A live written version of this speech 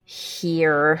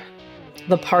here.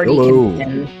 The party Hello.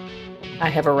 can begin. I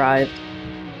have arrived.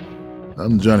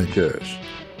 I'm Johnny Cash.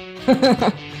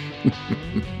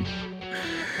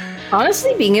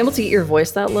 Honestly, being able to get your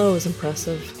voice that low is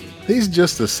impressive. He's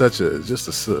just a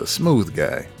smooth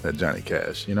guy, that Johnny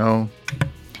Cash, you know?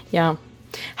 Yeah.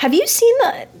 Have you seen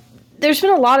that? There's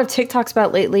been a lot of TikToks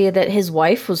about lately that his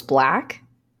wife was black.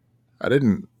 I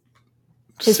didn't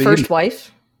His see first it.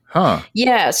 wife. Huh.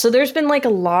 Yeah, so there's been like a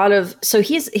lot of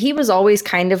he was always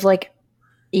kind of like,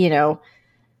 you know,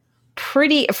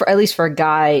 pretty for at least for a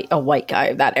guy, a white guy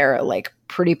of that era, like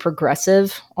pretty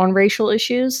progressive on racial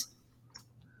issues.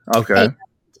 Okay. And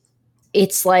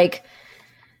it's like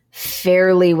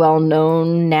fairly well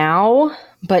known now,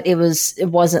 but it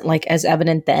wasn't like as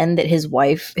evident then that his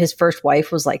first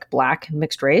wife was like black and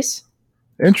mixed race.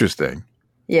 Interesting.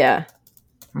 Yeah.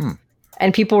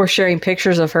 And people were sharing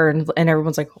pictures of her, and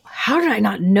everyone's like, "How did I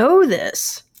not know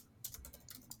this?"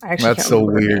 I actually That's can't so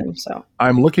remember her weird. name, so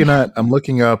I'm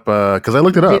looking up because I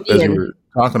looked it up as you Vivian. were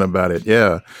talking about it.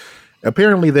 Yeah.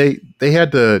 Apparently they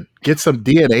had to get some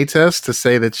DNA tests to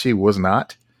say that she was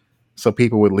not, so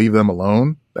people would leave them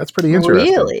alone. That's pretty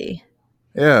interesting. Really?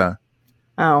 Yeah.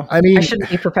 Oh, I mean, I shouldn't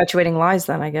be perpetuating lies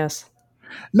then, I guess.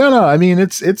 No. I mean,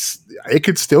 it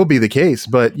could still be the case,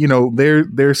 but you know,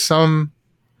 there's some,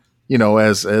 you know,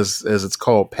 as it's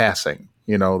called, passing.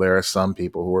 You know, there are some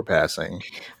people who are passing,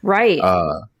 Right.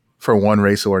 for one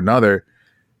race or another,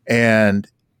 and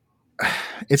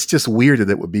it's just weird that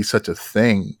it would be such a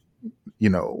thing. You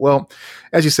know, well,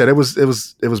 as you said, it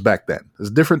was back then. It was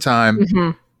a different time,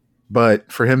 Mhm. but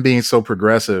for him being so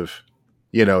progressive,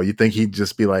 you know, you think he'd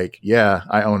just be like, "Yeah,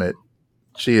 I own it.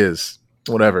 She is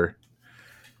whatever."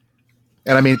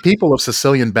 And I mean, people of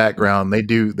Sicilian background, they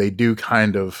do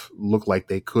kind of look like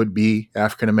they could be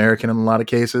African American in a lot of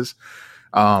cases.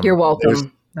 You're there's-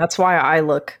 welcome. That's why I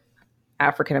look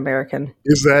African American.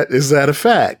 Is that a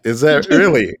fact? Is that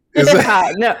really? Is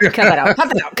that No, cut that out. Cut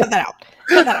that out. Cut that out.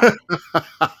 Cut that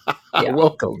out. Yeah.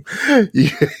 welcome?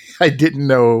 I didn't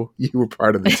know you were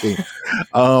part of the team.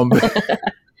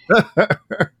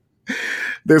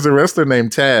 There's a wrestler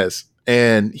named Taz,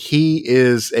 and he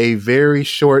is a very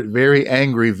short, very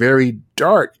angry, very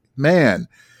dark man.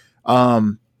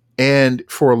 And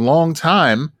for a long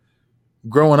time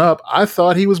growing up, I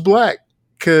thought he was black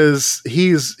because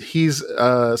he's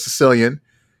Sicilian,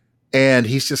 and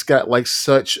he's just got like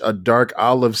such a dark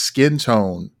olive skin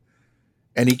tone,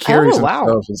 and he carries wow.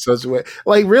 himself in such a way.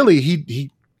 Like really,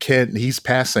 he's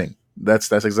passing.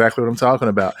 That's exactly what I'm talking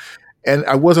about. And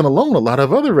I wasn't alone. A lot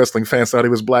of other wrestling fans thought he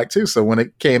was black too. So when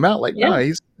it came out, like, no,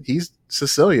 he's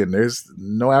Sicilian. There's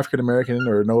no African American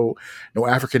or no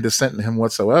African descent in him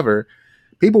whatsoever.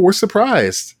 People were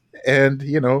surprised, and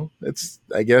you know,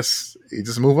 I guess you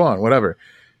just move on, whatever.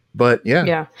 But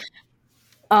yeah.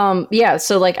 Yeah.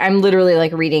 So like, I'm literally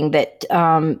like reading that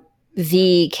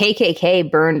the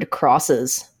KKK burned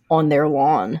crosses on their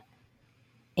lawn,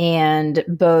 and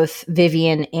both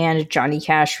Vivian and Johnny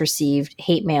Cash received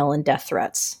hate mail and death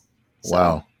threats. So,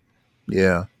 Wow.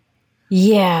 Yeah.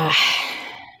 Yeah.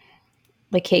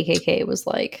 The KKK was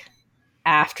like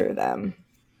after them.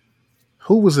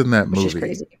 Who was in that Which movie? is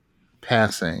crazy.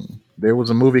 Passing. There was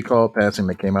a movie called Passing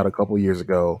that came out a couple years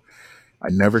ago. I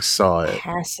never saw it,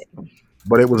 Passing.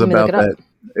 but it was Let me look about it up. that.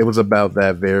 It was about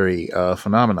that very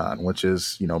phenomenon, which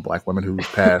is, you know, black women who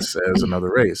pass as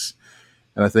another race.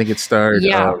 And I think it starred.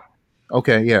 Yeah.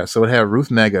 Okay, yeah. So it had Ruth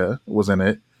Negga was in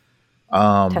it.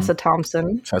 Tessa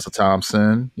Thompson. Tessa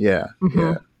Thompson. Yeah, Mhm.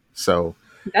 yeah. So,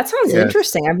 That sounds yes.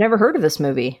 interesting. I've never heard of this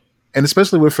movie. and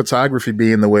especially with photography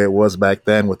being the way it was back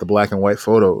then with the black and white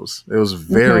photos, it was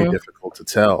very Mhm. difficult to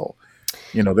tell.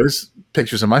 You know, there's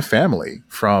pictures of my family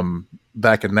from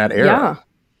back in that era.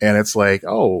 Yeah. And it's like,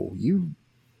 oh, you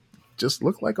just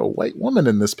look like a white woman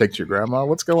in this picture, Grandma.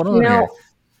 What's going on Now, here?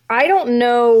 I don't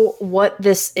know what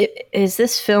this is.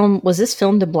 Was this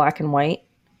filmed in black and white?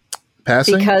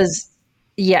 Passing? Because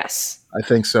yes, I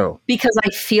think so. because I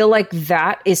feel like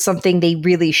that is something they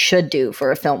really should do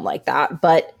for a film like that,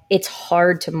 but it's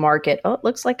hard to market. Oh, it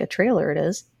looks like a trailer. It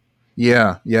is.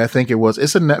 Yeah, I think it was.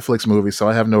 It's a Netflix movie, so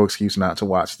I have no excuse not to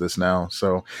watch this now.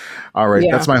 So, all right,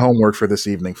 Yeah. that's my homework for this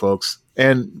evening, folks.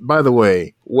 And by the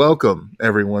way, welcome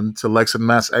everyone to Lex and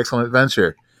Matt's Excellent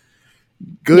Adventure.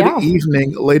 Good Yeah.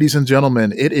 evening, ladies and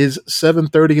gentlemen. It is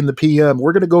 7:30 in the PM.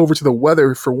 We're going to go over to the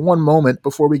weather for one moment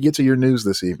before we get to your news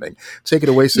this evening. Take it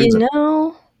away, Susan. You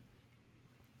know,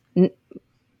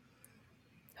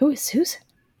 who's?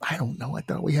 I don't know. I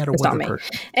thought we had a It's not weather me.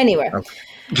 person. Anyway, Okay.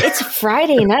 it's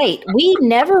Friday night. We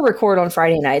never record on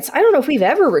Friday nights. I don't know if we've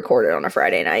ever recorded on a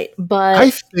Friday night, but I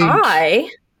think- I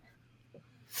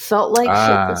felt like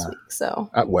shit this Ah, week. So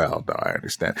well, no, I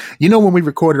understand. You know, when we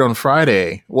recorded on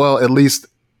Friday, well, at least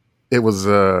it was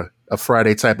a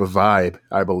Friday type of vibe,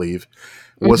 I believe,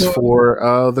 was Mhm.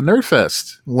 for the Nerd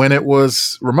Fest when it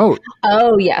was remote.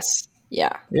 Oh yes,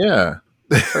 yeah, Yeah.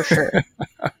 for sure.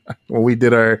 When we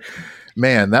did our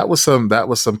man, that was some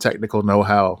technical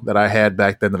know-how that I had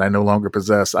back then that I no longer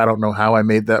possess. I don't know how I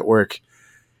made that work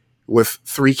with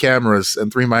 3 cameras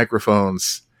and 3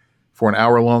 microphones for an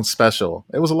hour-long special.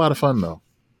 It was a lot of fun though.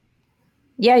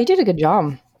 Yeah, you did a good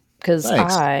job because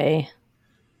Thanks. I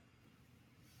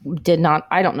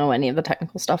don't know any of the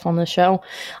technical stuff on this show.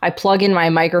 I plug in my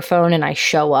microphone and I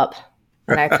show up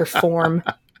and I perform.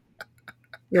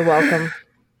 You're welcome.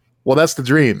 Well, that's the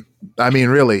dream. I mean,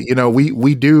 really, you know,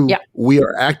 Yeah. we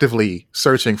are actively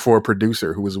searching for a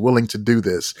producer who is willing to do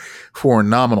this for a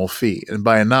nominal fee. And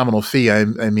by a nominal fee, I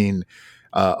mean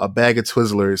a bag of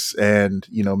Twizzlers and,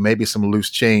 you know, maybe some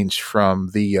loose change from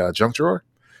the junk drawer.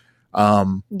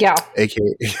 Yeah.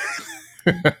 AKA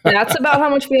That's about how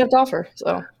much we have to offer.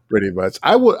 So pretty much.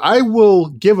 I will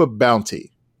give a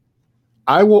bounty.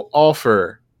 I will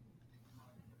offer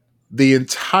the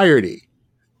entirety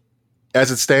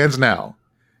as it stands now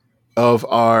of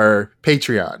our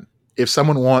Patreon. If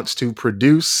someone wants to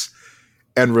produce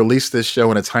and release this show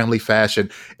in a timely fashion,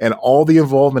 and all the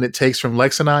involvement it takes from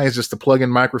Lex and I is just to plug in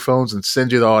microphones and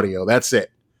send you the audio. That's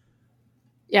it.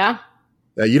 yeah,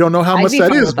 Now, you don't know how I'd much be that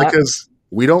fine is with that. because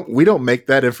we don't make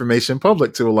that information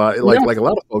public to a lot No, like a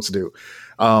lot of folks do,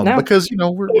 no. because you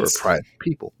know we're It's private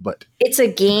people. But it's a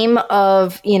game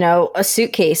of, a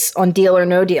suitcase on Deal or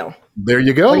No Deal. there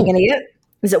you What are you go. gonna get?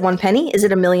 Is it 1 penny? Is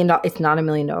it $1 million? It's not $1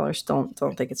 million.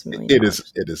 Don't think it's $1 million.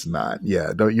 It is not.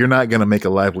 Yeah, you're not going to make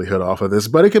a livelihood off of this,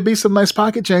 but it could be some nice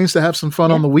pocket change to have some fun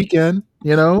Yeah. on the weekend.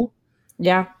 You know.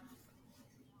 Yeah.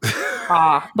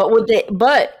 But would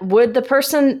the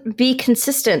person be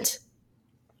consistent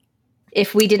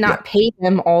if we did not Yeah. pay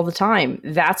them all the time?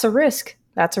 That's a risk.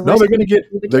 That's a No, risk.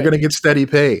 they're going to get steady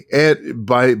pay and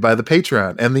by the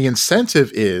Patreon, and the incentive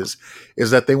is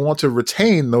that they want to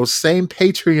retain those same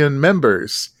Patreon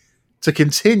members to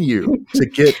continue to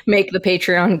get make the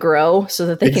Patreon grow so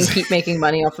that they can keep making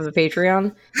money off of the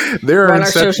Patreon. there are Run our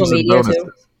social incentives and media bonuses.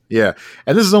 too. Yeah,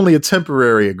 and this is only a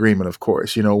temporary agreement, of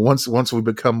course. You know, once we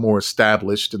become more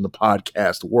established in the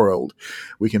podcast world,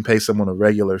 we can pay someone a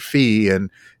regular fee and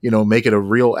make it a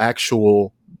real,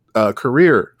 actual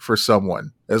career for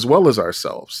someone as well as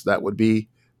ourselves. That would be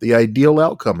the ideal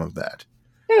outcome of that.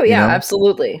 Oh yeah,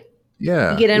 absolutely.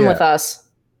 Yeah, you get in with us,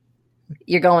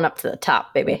 you're going up to the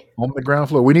top, baby. On the ground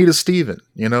floor. We need a Steven.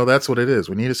 That's what it is.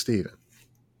 We need a Steven.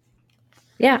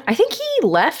 Yeah, I think he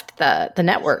left the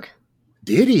network.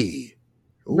 Did he?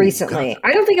 Ooh, recently. God.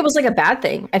 I don't think it was like a bad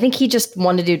thing. I think he just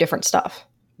wanted to do different stuff.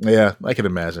 Yeah, I can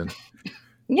imagine.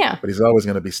 Yeah. But he's always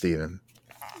going to be Steven.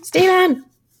 Steven!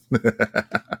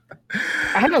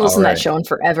 I haven't listened to that show in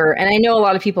forever, and I know a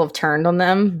lot of people have turned on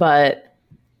them, but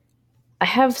I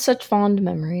have such fond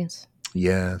memories.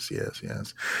 Yes.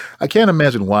 I can't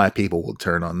imagine why people will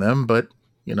turn on them, but,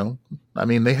 I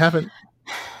mean, they haven't.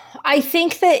 I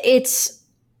think that it's,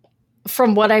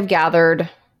 from what I've gathered,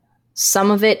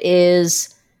 some of it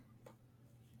is,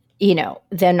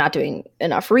 them not doing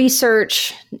enough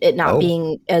research, it not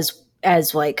being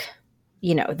as like,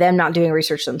 them not doing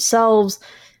research themselves.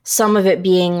 Some of it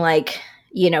being like,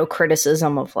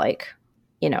 criticism of like,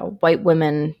 white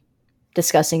women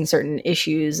discussing certain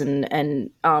issues and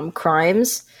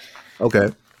crimes. Okay.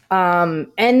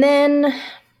 And then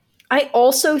I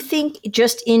also think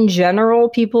just in general,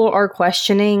 people are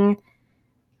questioning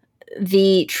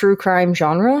the true crime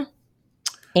genre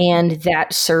and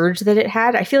that surge that it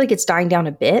had. I feel like it's dying down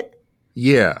a bit.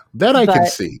 Yeah, I can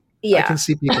see. Yeah. I can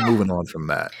see people moving on from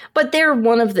that. But they're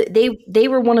they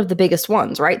were one of the biggest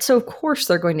ones, right? So of course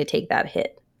they're going to take that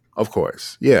hit. Of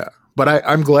course. Yeah. But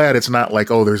I'm glad it's not like,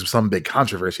 there's some big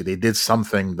controversy. They did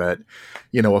something that,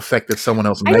 affected someone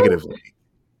else negatively.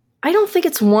 I don't think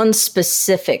it's one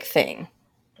specific thing.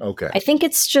 Okay. I think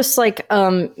it's just like,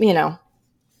 a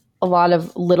lot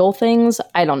of little things.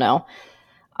 I don't know.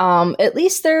 At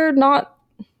least they're not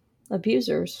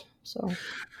abusers. So.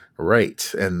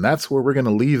 Right. And that's where we're going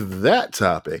to leave that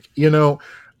topic.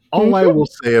 All I will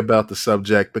say about the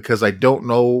subject, because I don't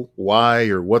know why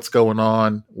or what's going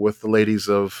on with the ladies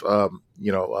of,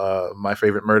 My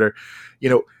Favorite Murder,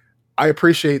 I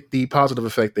appreciate the positive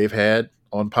effect they've had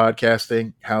on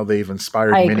podcasting, how they've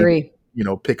inspired many,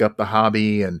 pick up the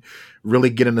hobby and really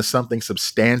get into something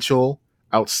substantial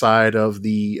outside of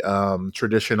the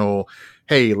traditional,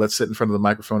 hey, let's sit in front of the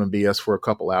microphone and BS for a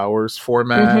couple hours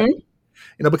format,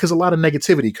 because a lot of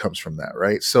negativity comes from that.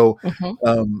 Right. So,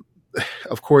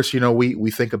 of course,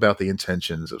 we think about the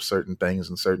intentions of certain things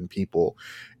and certain people,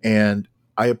 and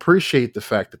I appreciate the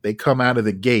fact that they come out of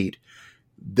the gate.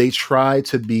 They try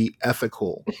to be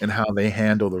ethical in how they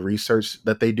handle the research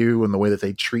that they do and the way that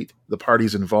they treat the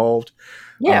parties involved.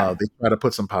 Yeah. They try to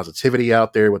put some positivity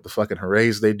out there with the fucking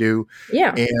hoorays they do.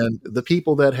 Yeah. And the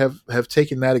people that have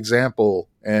taken that example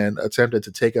and attempted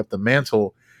to take up the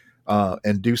mantle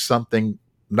and do something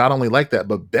not only like that,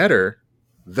 but better,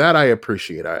 that I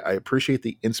appreciate. I appreciate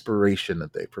the inspiration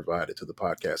that they provided to the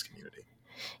podcast community.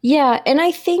 Yeah. And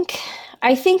I think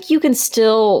you can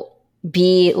still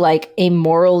be like a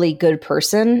morally good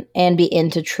person and be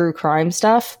into true crime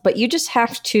stuff, but you just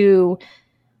have to,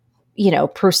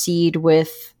 proceed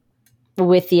with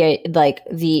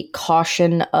the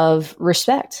caution of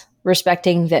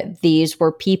respecting that these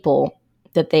were people,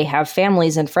 that they have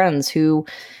families and friends who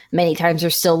many times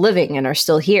are still living and are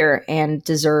still here and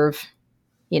deserve,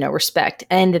 respect.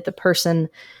 And that the person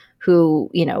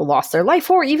who, lost their life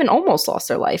or even almost lost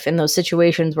their life in those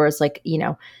situations where it's like,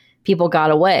 people got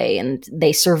away and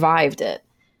they survived it.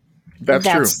 That's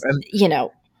true. And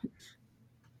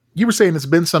you were saying it's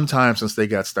been some time since they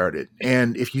got started.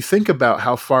 And if you think about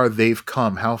how far they've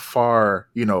come, how far,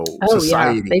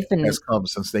 society has come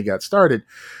since they got started,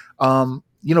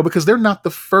 because they're not the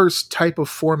first type of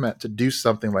format to do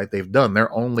something like they've done.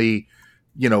 They're only,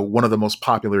 one of the most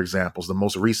popular examples, the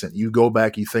most recent. You go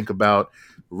back, you think about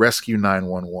Rescue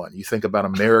 911, you think about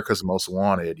America's Most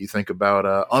Wanted, you think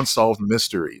about Unsolved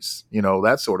Mysteries,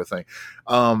 that sort of thing.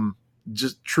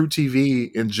 Just True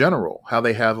TV in general, how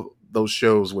they have those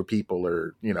shows where people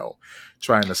are,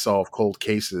 trying to solve cold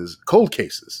cases.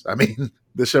 I mean,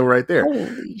 the show right there.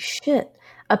 Holy shit.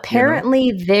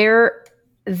 Apparently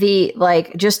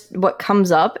just what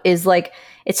comes up is like,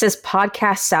 it says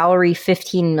podcast salary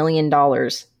 $15 million.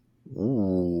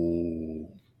 Ooh.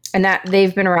 And that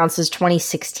they've been around since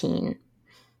 2016.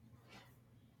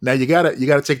 Now you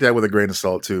gotta take that with a grain of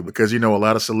salt too, because a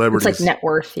lot of celebrities, it's like net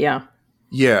worth, yeah.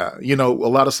 Yeah, a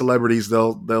lot of celebrities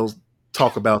they'll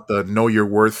talk about the Know Your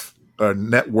Worth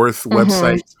net worth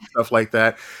websites and stuff like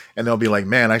that, and they'll be like,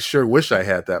 "Man, I sure wish I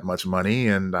had that much money,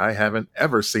 and I haven't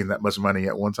ever seen that much money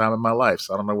at one time in my life,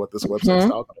 so I don't know what this website's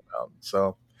talking about."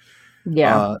 So,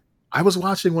 yeah, I was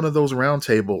watching one of those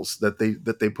roundtables that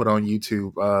they put on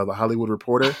YouTube, the Hollywood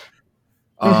Reporter.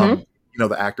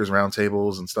 The actors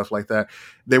roundtables and stuff like that.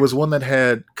 There was one that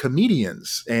had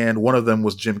comedians, and one of them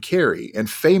was Jim Carrey. And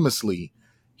famously,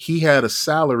 he had a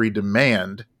salary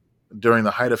demand during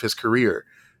the height of his career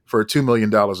for $2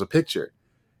 million a picture.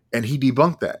 And he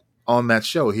debunked that on that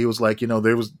show. He was like,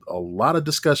 there was a lot of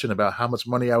discussion about how much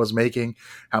money I was making,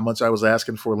 how much I was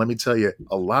asking for. Let me tell you,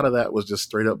 a lot of that was just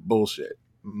straight up bullshit.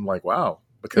 I'm like, wow,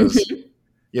 because,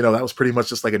 that was pretty much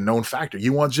just like a known factor.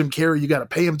 You want Jim Carrey, you got to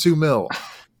pay him $2 million.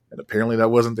 And apparently that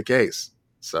wasn't the case.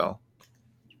 So.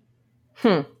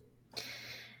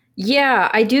 Yeah,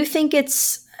 I do think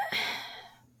it's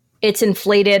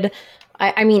inflated.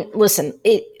 I mean, listen,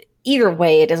 either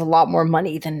way, it is a lot more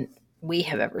money than we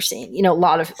have ever seen. A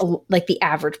lot of like the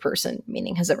average person,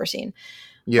 meaning, has ever seen.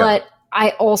 Yeah. But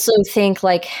I also think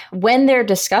like when they're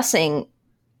discussing,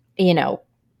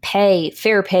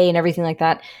 fair pay and everything like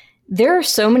that, there are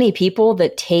so many people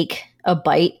that take a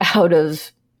bite out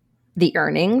of the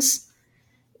earnings.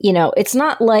 It's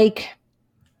not like,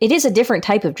 it is a different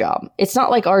type of job. It's not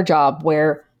like our job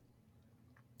where,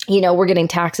 we're getting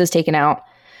taxes taken out.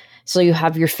 So you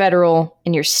have your federal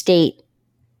and your state,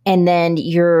 and then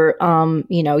your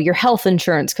health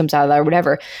insurance comes out of that or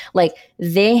whatever. Like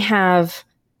they have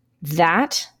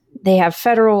that, they have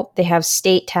federal, they have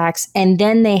state tax, and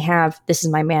then they have, this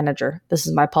is my manager, this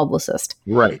is my publicist.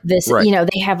 Right. Right.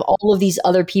 They have all of these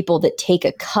other people that take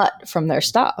a cut from their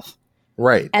stuff.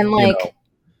 Right. And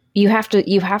you have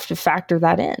to factor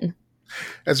that in.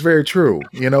 That's very true.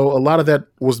 A lot of that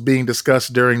was being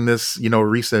discussed during this,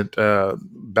 recent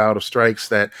bout of strikes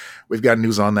that we've got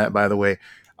news on that, by the way.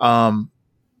 A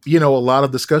lot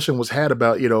of discussion was had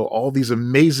about, all these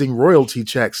amazing royalty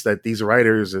checks that these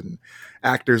writers and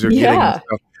actors are getting. And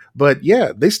stuff. But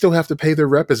yeah, they still have to pay their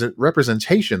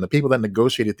representation, the people that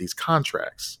negotiated these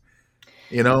contracts,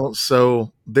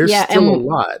 so there's still a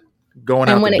lot going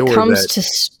out the door. And when it comes to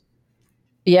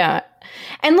yeah.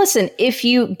 And listen, if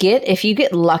you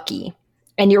get lucky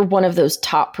and you're one of those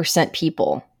top percent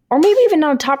people, or maybe even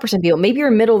not top percent people, maybe you're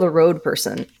a middle of the road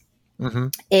person.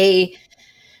 I'm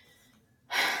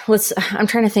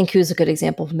trying to think who's a good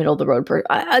example of middle of the road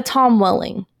person. Tom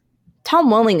Welling. Tom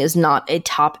Welling is not a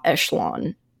top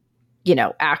echelon,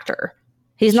 actor.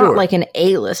 He's not like an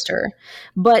A-lister,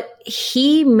 but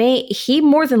he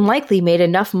more than likely made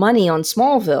enough money on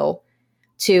Smallville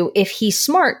to, if he's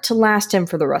smart, to last him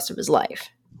for the rest of his life.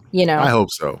 You know? I hope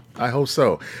so. I hope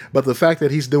so. But the fact that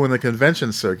he's doing the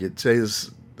convention circuit says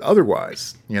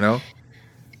otherwise, you know?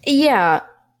 Yeah.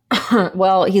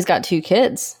 Well, he's got 2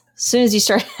 kids. As soon as you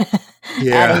start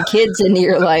Yeah. adding kids into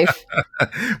your life,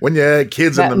 When you add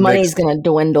kids in that the money's mix, going to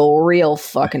dwindle real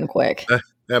fucking quick.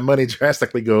 that money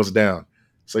drastically goes down.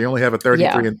 So you only have a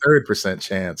 33 and third percent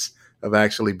chance of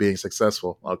actually being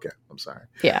successful. Okay, I'm sorry.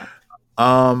 Yeah.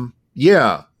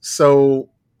 Yeah. So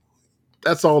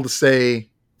that's all to say.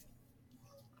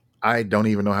 I don't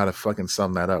even know how to fucking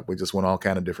sum that up. We just went all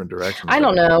kind of different directions. I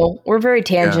don't know. We're very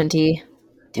tangenty.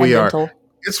 We are. Tangential.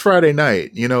 It's Friday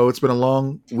night. You know, it's been a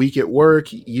long week at work.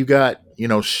 You got,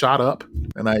 shot up,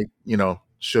 and I,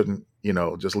 shouldn't,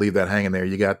 just leave that hanging there.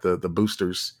 You got the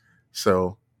boosters.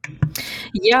 So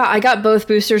Yeah, I got both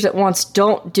boosters at once.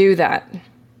 Don't do that.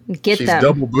 Get she's them,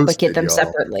 double boosted, but get them y'all.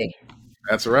 separately.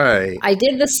 That's right. I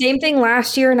did the same thing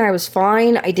last year and I was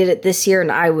fine. I did it this year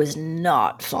and I was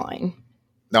not fine.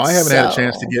 Now I haven't had a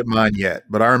chance to get mine yet,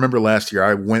 but I remember last year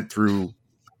I went through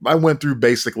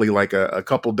basically like a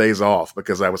couple days off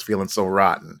because I was feeling so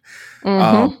rotten.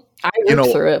 Mm-hmm. I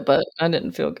lived through it, but I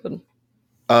didn't feel good.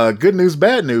 Good news,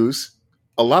 bad news.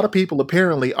 A lot of people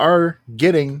apparently are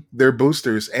getting their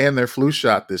boosters and their flu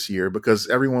shot this year because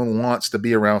everyone wants to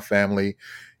be around family.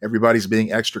 Everybody's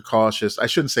being extra cautious. I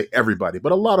shouldn't say everybody,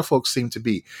 but a lot of folks seem to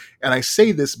be. And I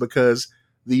say this because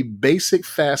the basic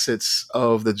facets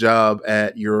of the job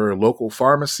at your local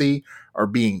pharmacy are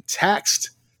being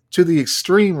taxed to the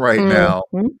extreme right now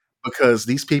because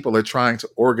these people are trying to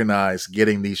organize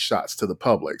getting these shots to the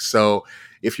public. So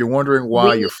if you're wondering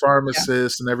why your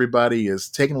pharmacist and everybody is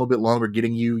taking a little bit longer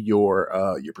getting you your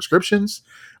prescriptions,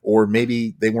 or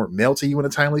maybe they weren't mailed to you in a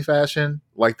timely fashion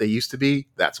like they used to be,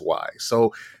 that's why.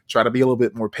 So try to be a little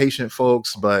bit more patient,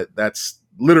 folks, but that's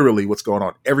literally what's going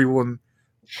on.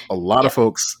 A lot of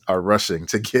folks are rushing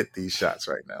to get these shots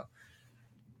right now.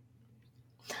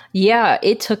 Yeah,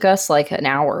 it took us like an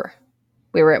hour.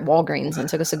 We were at Walgreens and it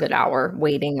took us a good hour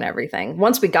waiting and everything.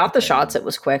 Once we got the shots, it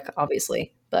was quick,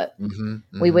 obviously, but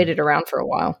we waited around for a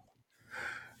while.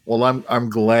 Well, I'm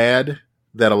glad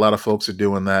that a lot of folks are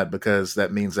doing that because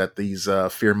that means that these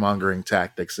fear-mongering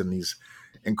tactics and these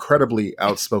incredibly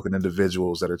outspoken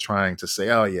individuals that are trying to say,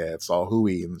 oh yeah, it's all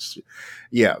hooey, and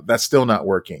yeah, that's still not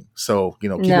working. So,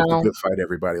 keep up the good fight,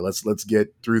 everybody. Let's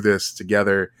get through this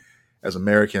together as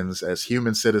Americans, as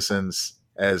human citizens,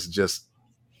 as just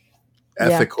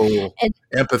ethical, and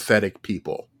empathetic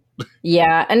people.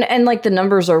 Yeah. And like the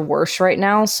numbers are worse right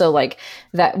now. So like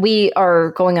that we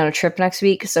are going on a trip next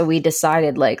week. So we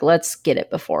decided like, let's get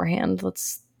it beforehand.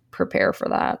 Let's prepare for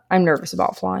that. I'm nervous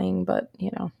about flying, but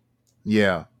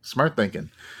Yeah. Smart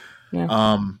thinking.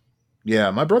 Yeah.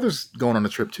 Yeah. My brother's going on a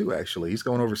trip too, actually. He's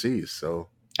going overseas. So.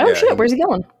 Oh shit. Where's he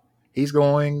going? He's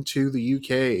going to the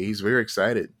UK. He's very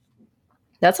excited.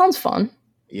 That sounds fun.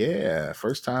 Yeah,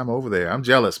 first time over there. I'm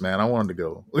jealous, man. I wanted to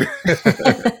go.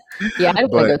 Yeah, I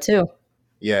want to go too.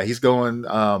 Yeah, he's going.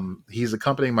 He's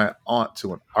accompanying my aunt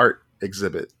to an art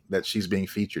exhibit that she's being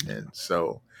featured in.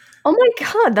 So, oh my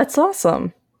god, that's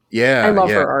awesome. Yeah, I love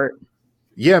her art.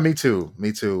 Yeah, me too.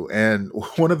 And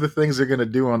one of the things they're going to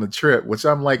do on the trip, which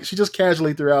I'm like, she just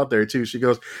casually threw out there too. She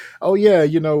goes, "Oh yeah,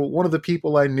 one of the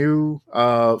people I knew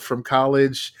from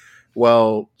college.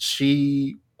 Well,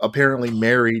 she apparently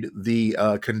married the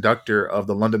conductor of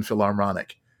the London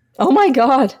Philharmonic." Oh my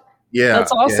god. Yeah.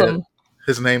 That's awesome. Yeah,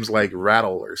 his name's like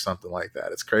Rattle or something like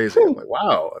that. It's crazy. I'm like,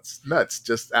 wow, that's nuts.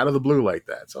 Just out of the blue like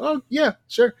that. So, oh yeah,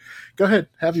 sure. Go ahead.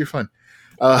 Have your fun.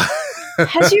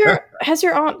 Has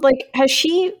your aunt, like, has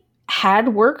she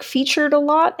had work featured a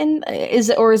lot is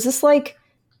this like,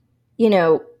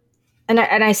 and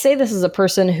I say this as a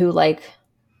person who like,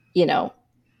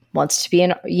 wants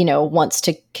to wants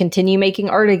to continue making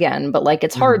art again, but like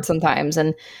it's hard sometimes.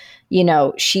 And,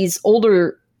 she's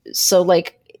older. So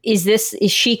like,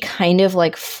 is she kind of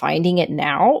like finding it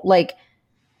now, like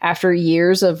after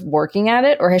years of working at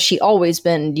it, or has she always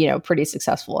been, pretty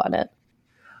successful at it?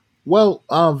 Well,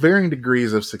 varying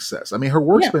degrees of success. I mean, her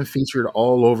work's been featured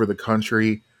all over the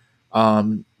country.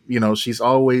 She's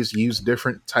always used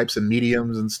different types of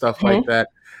mediums and stuff like that.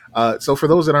 So for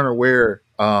those that aren't aware,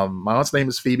 my aunt's name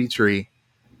is Phoebe Tree.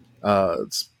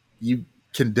 You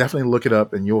can definitely look it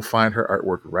up and you'll find her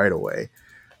artwork right away.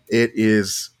 It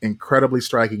is incredibly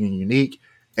striking and unique.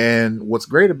 And what's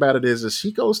great about it is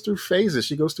she goes through phases.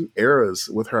 She goes through eras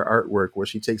with her artwork where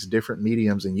she takes different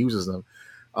mediums and uses them.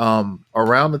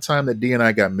 Around the time that Dee and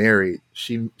I got married,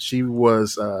 she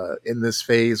was in this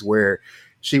phase where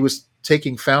she was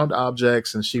taking found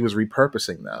objects and she was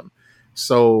repurposing them.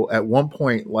 So at one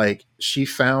point, like she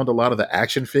found a lot of the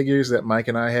action figures that Mike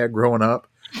and I had growing up,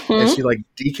 and Hmm? she like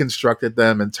deconstructed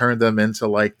them and turned them into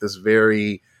like this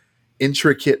very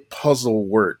intricate puzzle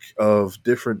work of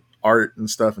different art and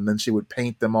stuff. And then she would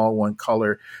paint them all one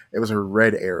color. It was her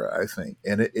red era, I think.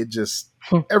 And it just,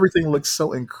 everything looks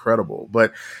so incredible.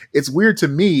 But it's weird to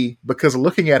me because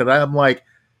looking at it, I'm like,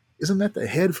 isn't that the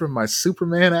head from my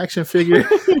Superman action figure?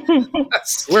 I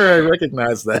swear I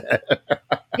recognize that.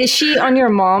 Is she on your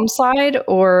mom's side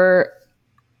or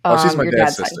Oh, she's my your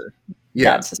dad's dad's side? sister. Yeah,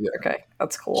 Dad's sister. yeah. Okay,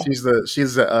 that's cool. She's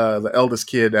the eldest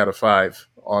kid out of five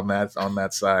on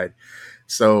that side.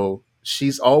 So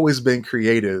she's always been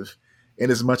creative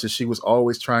in as much as she was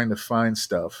always trying to find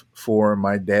stuff for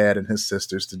my dad and his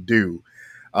sisters to do.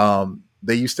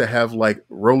 They used to have like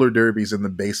roller derbies in the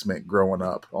basement growing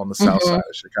up on the south Hmm. side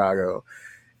of Chicago.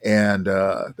 And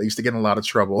they used to get in a lot of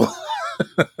trouble.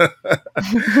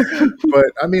 But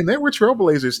I mean, they were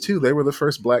trailblazers too. They were the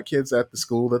first black kids at the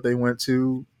school that they went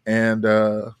to. And,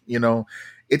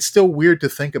 it's still weird to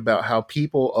think about how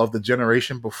people of the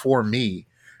generation before me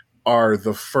are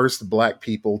the first black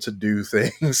people to do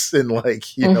things in like,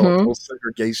 a Hmm. post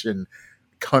segregation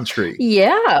country.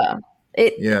 Yeah.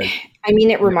 Yeah. I mean,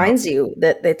 it You know, reminds you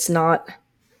that it's not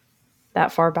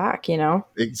that far back, you know?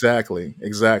 exactly.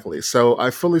 Exactly. So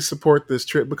I fully support this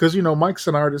trip because, Mike's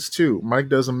an artist too. Mike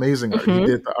does amazing art. He Hmm.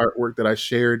 did the artwork that I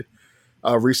shared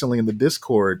recently in the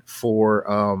Discord for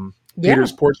Yeah.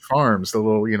 Peter's Porch Farms, the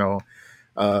little,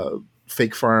 uh,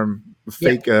 fake farm, Yeah.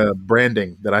 fake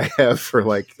branding that I have for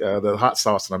like the hot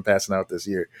sauce that I'm passing out this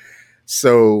year.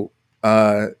 So,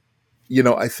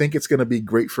 I think it's going to be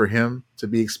great for him to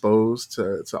be exposed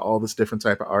to all this different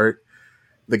type of art.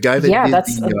 The guy that Yeah, did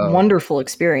that's a the wonderful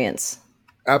experience.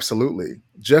 absolutely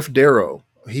Jeff Darrow,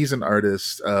 he's an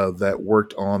artist that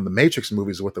worked on the Matrix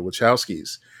movies with the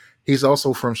Wachowskis. He's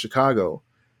also from Chicago.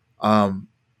 Um,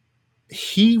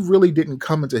 he really didn't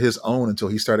come into his own until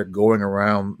he started going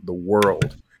around the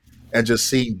world and just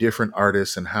seeing different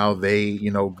artists and how they,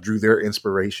 drew their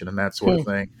inspiration and that sort of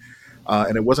Hmm. thing.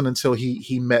 And it wasn't until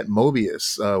he met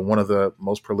Mobius, one of the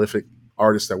most prolific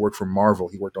artists that worked for Marvel.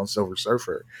 He worked on Silver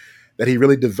Surfer, that he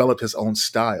really developed his own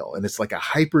style. And it's like a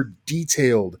hyper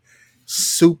detailed,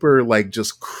 super like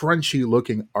just crunchy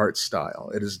looking art style.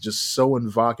 It is just so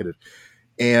evocative.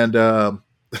 And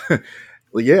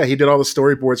well, yeah, he did all the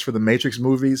storyboards for the Matrix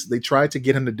movies. They tried to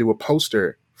get him to do a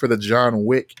poster for the John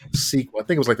Wick sequel. I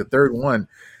think it was like the third one,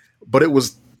 but it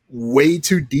was way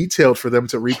too detailed for them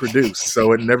to reproduce,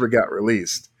 so it never got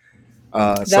released.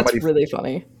 That's Somebody, really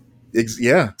funny.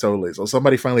 yeah, totally. So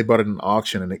somebody finally bought it in an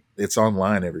auction, and it's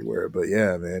online everywhere. But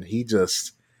yeah, man, he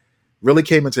just really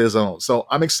came into his own. So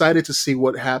I'm excited to see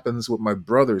what happens with my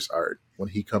brother's art when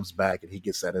he comes back and he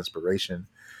gets that inspiration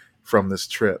from this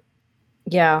trip.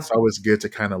 Yeah. It's always good to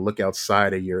kind of look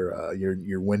outside of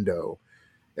your window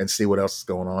and see what else is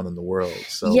going on in the world.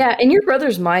 So Yeah. And your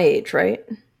brother's my age, right?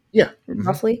 yeah,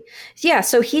 Roughly. Yeah.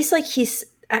 So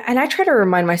and I try to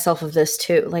remind myself of this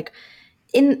too. Like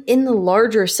in the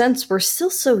larger sense, we're still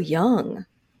so young,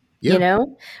 you yeah,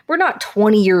 know? We're not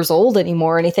 20 years old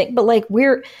anymore or anything, but like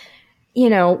we're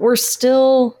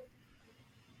still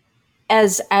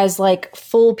as like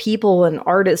full people and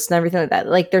artists and everything like that.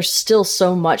 Like there's still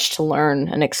so much to learn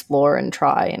and explore and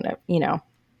try and.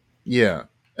 yeah.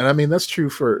 And I mean that's true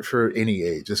for any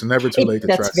age. It's never too late to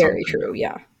try That's very something true. new.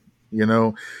 Yeah. You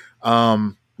know,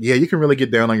 yeah, you can really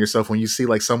get down on yourself when you see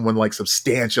like someone like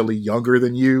substantially younger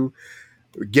than you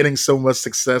getting so much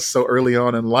success so early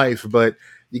on in life. But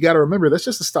you got to remember that's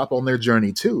just a stop on their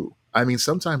journey too. I mean,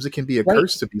 sometimes it can be a Right.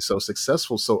 curse to be so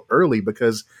successful so early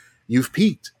because you've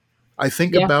peaked. I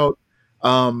think Yeah. about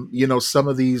some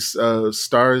of these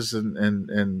stars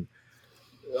and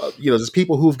just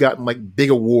people who've gotten like big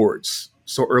awards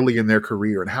so early in their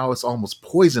career and how it's almost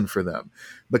poison for them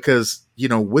because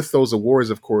with those awards,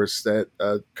 of course,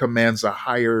 that commands a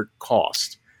higher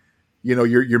cost.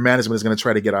 Your management is going to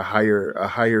try to get a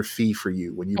higher fee for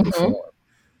you when you Mhm. perform.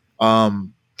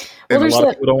 um Well, and a there's lot of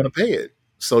that. people don't want to pay it,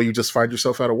 so you just find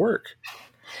yourself out of work.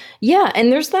 Yeah,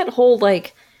 and there's that whole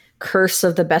like curse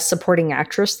of the best supporting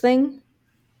actress thing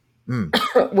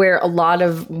Mm, where a lot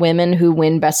of women who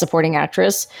win best supporting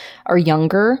actress are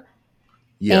younger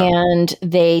yeah. and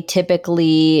they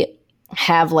typically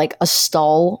have like a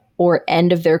stall or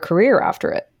end of their career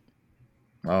after it.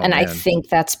 Oh And I man. think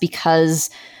that's because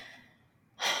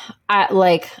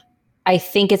I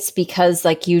think it's because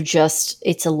like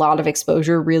it's a lot of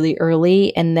exposure really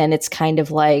early and then it's kind of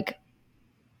like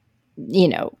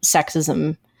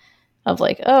sexism of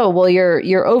like, oh well,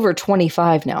 you're over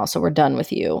 25 now, so we're done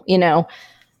with you.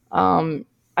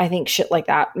 I think shit like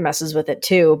that messes with it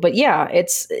too. But yeah,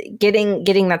 it's getting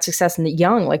that success in the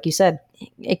young, like you said,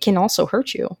 it can also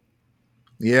hurt you.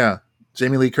 Yeah.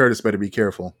 Jamie Lee Curtis better be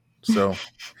careful. So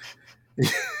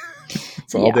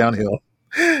it's all Yeah, downhill.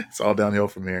 It's all downhill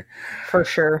from here. for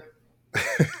sure.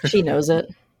 She knows it.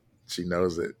 She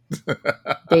knows it.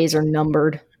 Days are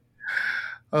numbered.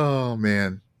 Oh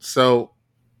man. So,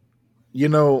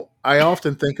 I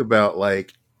often think about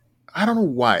like, I don't know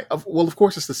why. Well, of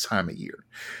course it's this time of year.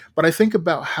 But I think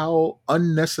about how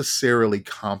unnecessarily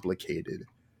complicated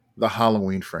the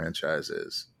Halloween franchise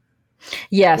is. Like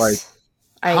Yes,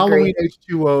 I Halloween agree.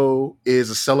 H2O is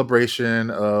a celebration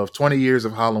of 20 years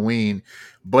of Halloween,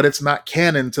 but it's not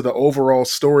canon to the overall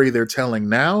story they're telling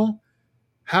now.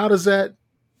 How does that?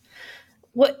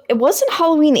 What, it wasn't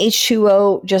Halloween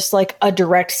H2O just like a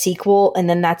direct sequel and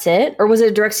then that's it? Or was it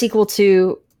a direct sequel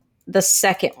to the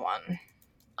second one?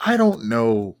 I don't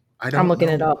know. I I'm don't looking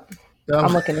know. it up. I'm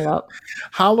Um, looking it up.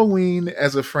 Halloween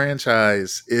as a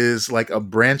franchise is like a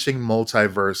branching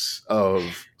multiverse of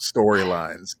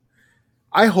storylines.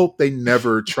 I hope they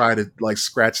never try to like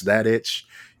scratch that itch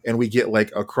and we get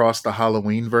like across the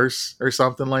Halloween verse or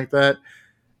something like that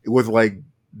with like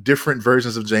different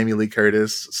versions of Jamie Lee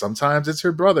Curtis. Sometimes it's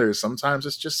her brother, sometimes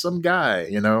it's just some guy.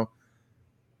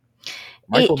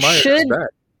 Michael It Myers is should back.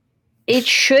 it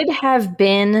should have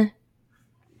been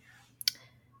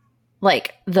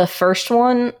like the first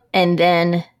one and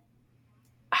then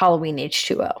Halloween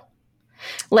H2O.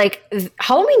 Like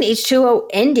Halloween H2O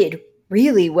ended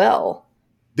really well.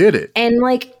 Did it? And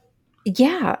like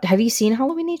yeah, have you seen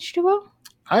Halloween H2O?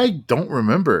 I don't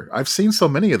remember. I've seen so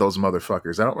many of those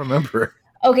motherfuckers. I don't remember.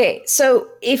 Okay, so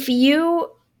if you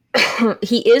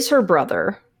he is her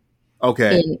brother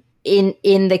Okay.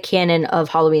 in the canon of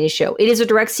Halloween show. It is a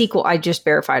direct sequel. I just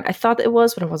verified. I thought it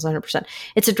was, but I wasn't 100%.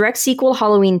 It's a direct sequel to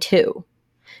Halloween 2.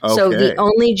 So the Okay.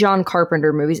 only John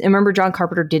Carpenter movies, and remember John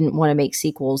Carpenter didn't want to make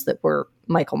sequels that were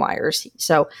Michael Myers.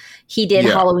 So he did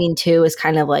Yeah. Halloween 2 as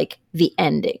kind of like the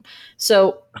ending.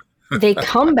 So they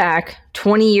come back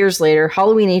 20 years later,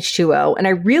 Halloween H2O, and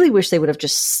I really wish they would have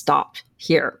just stopped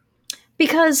here.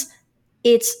 Because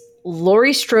it's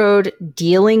Laurie Strode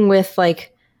dealing with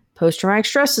like post-traumatic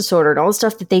stress disorder and all the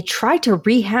stuff that they tried to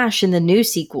rehash in the new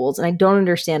sequels, and I don't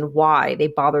understand why they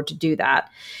bothered to do that.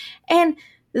 And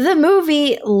the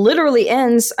movie literally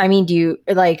ends. I mean,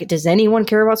 does anyone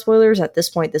care about spoilers? At this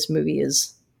point, this movie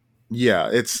is Yeah,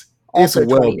 it's also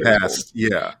well 20 years old. past.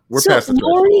 Yeah, we're So past the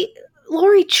threshold.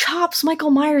 Laurie chops Michael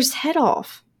Myers' head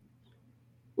off.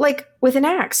 Like with an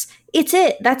axe. It's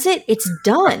it. That's it. It's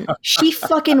done. She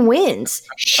fucking wins.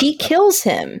 She kills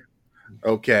him.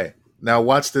 Okay, now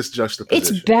watch this It's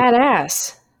juxtaposition.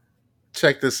 badass.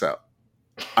 Check this out.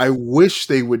 I wish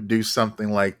they would do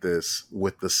something like this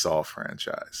with the Saw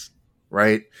franchise,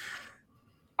 right?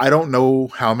 I don't know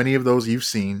how many of those you've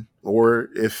seen, or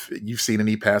if you've seen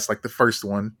any past like the first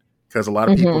one, because a lot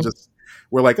of people just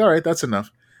were like, all right, that's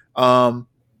enough.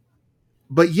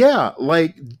 But yeah,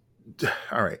 like,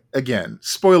 all right, again,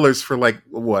 spoilers for like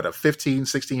what, a 15,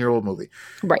 16-year-old movie.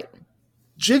 Right.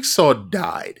 Jigsaw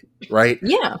died, right?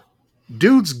 Yeah.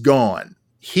 Dude's gone.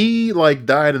 He like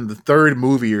died in the third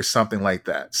movie or something like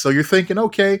that. So you're thinking,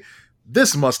 okay,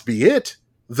 this must be it.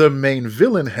 The main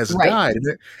villain has Right. died.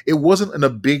 And it wasn't in a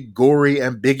big, gory,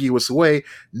 ambiguous way.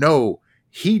 No,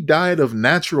 he died of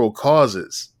natural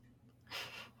causes.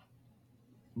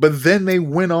 But then they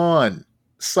went on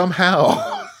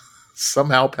somehow.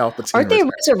 Somehow Palpatine. Aren't they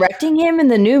resurrecting him in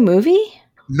the new movie?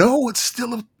 No, it's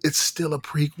still a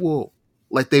prequel.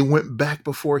 Like they went back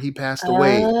before he passed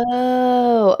away.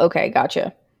 Oh, okay,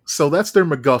 gotcha. So that's their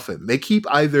MacGuffin. They keep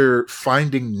either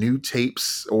finding new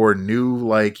tapes or new,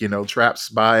 like, traps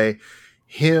by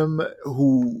him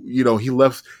who, he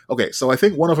left. Okay, so I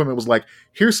think one of them, it was like,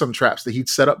 here's some traps that he'd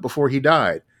set up before he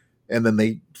died. And then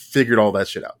they figured all that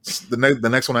shit out. The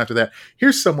next one after that,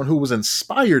 here's someone who was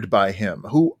inspired by him,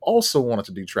 who also wanted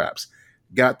to do traps.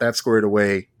 Got that squared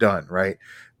away, done, right?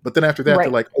 But then after that, Right.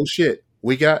 they're like, oh shit,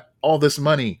 we got all this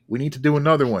money. We need to do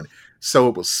another one. So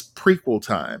it was prequel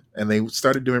time, and they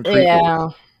started doing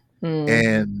prequels. Yeah.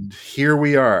 And here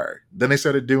we are. Then they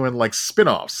started doing like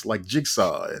spin-offs, like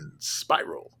Jigsaw and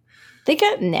Spiral. They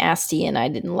got nasty, and I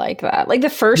didn't like that. Like the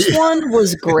first one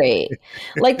was great.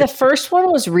 Like the first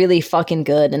one was really fucking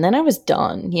good, and then I was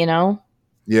done.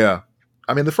 Yeah.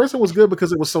 I mean, the first one was good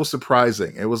because it was so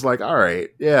surprising. It was like, all right,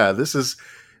 yeah, this is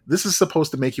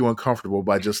supposed to make you uncomfortable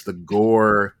by just the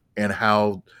gore and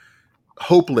how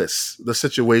hopeless the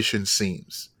situation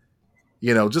seems.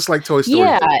 Just like Toy Story.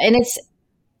 Yeah, and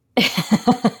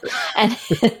and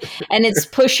and it's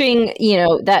pushing, you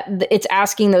know, that it's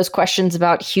asking those questions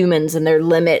about humans and their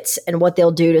limits and what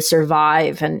they'll do to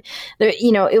survive. And there,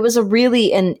 you know, it was a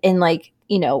really, and like,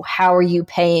 you know, how are you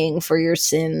paying for your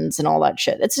sins and all that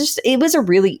shit. It's just, it was a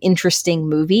really interesting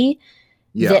movie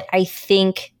that I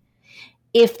think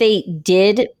if they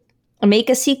did make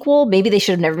a sequel, maybe they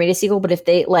should have never made a sequel, but if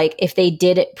they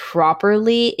did it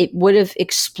properly, it would have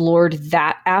explored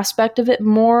that aspect of it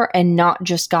more and not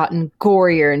just gotten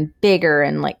gorier and bigger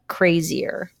and like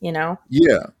crazier, you know?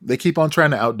 Yeah, they keep on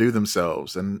trying to outdo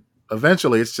themselves, and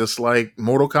eventually it's just like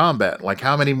Mortal Kombat. Like,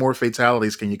 how many more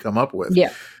fatalities can you come up with?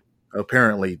 Yeah.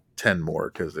 Apparently 10 more,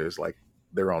 because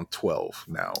they're on 12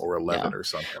 now, or 11 or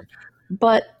something.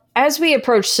 But as we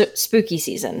approach spooky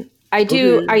season, I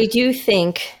do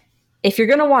think if you're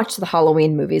going to watch the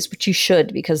Halloween movies, which you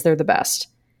should because they're the best,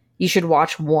 you should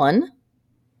watch one.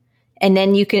 And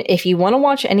then you can, if you want to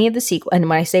watch any of the sequels, and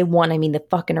when I say one, I mean the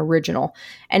fucking original.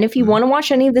 And if you want to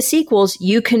watch any of the sequels,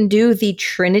 you can do the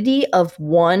trinity of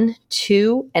 1,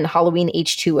 2, and Halloween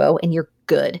H2O, and you're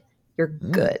good. You're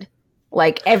good.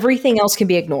 Like, everything else can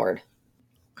be ignored.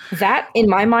 That, in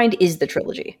my mind, is the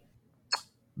trilogy.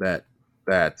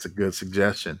 That's a good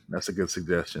suggestion. That's a good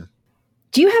suggestion.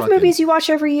 Do you have movies you watch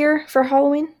every year for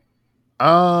Halloween?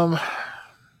 Not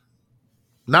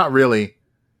really.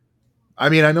 I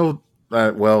mean, I know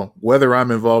well, whether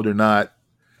I'm involved or not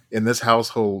in this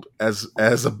household, as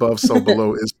above, so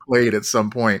below is played at some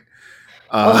point.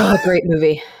 Great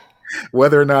movie.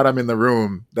 Whether or not I'm in the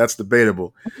room, that's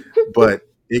debatable, but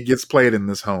it gets played in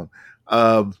this home.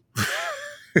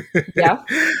 Yeah.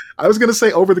 I was going to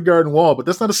say Over the Garden Wall, but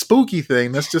that's not a spooky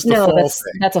thing. That's just a fall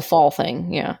thing. That's a fall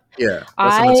thing. Yeah. Yeah.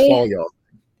 That's fall, y'all.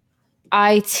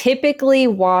 I typically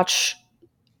watch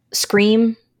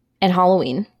Scream and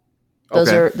Halloween.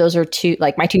 Those are two,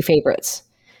 like, my two favorites.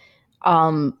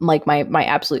 Like my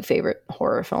absolute favorite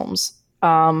horror films.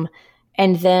 And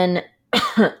then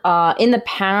in the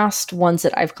past, ones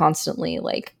that I've constantly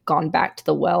like gone back to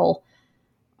the well,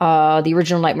 the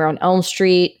original Nightmare on Elm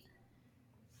Street,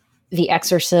 The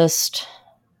Exorcist.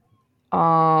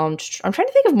 I'm trying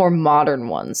to think of more modern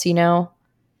ones, you know?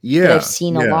 Yeah. That I've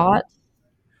seen a lot.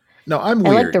 No, I'm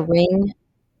weird. I like The Ring.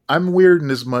 I'm weird in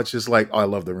as much as like, I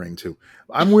love The Ring too.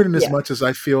 I'm weird in as much as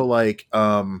I feel like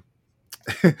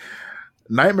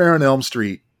Nightmare on Elm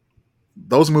Street,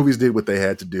 those movies did what they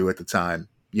had to do at the time.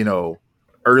 You know,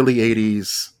 early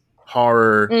 80s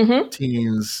horror,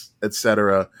 teens,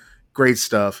 etc. Great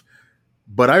stuff.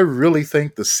 But I really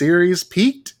think the series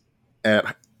peaked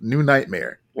at New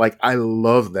Nightmare. Like, I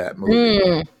love that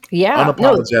movie. Yeah.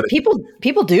 No,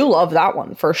 people do love that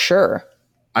one for sure.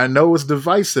 I know it's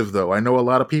divisive, though. I know a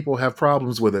lot of people have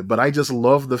problems with it, but I just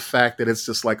love the fact that it's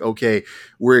just like, okay,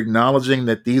 we're acknowledging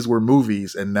that these were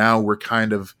movies, and now we're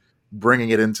kind of bringing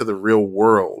it into the real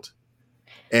world.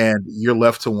 And you're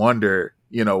left to wonder,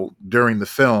 you know, during the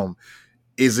film,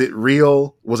 is it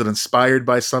real? Was it inspired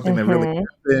by something that really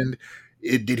happened?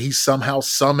 Did he somehow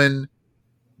summon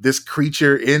this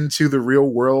creature into the real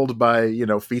world by, you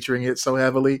know, featuring it so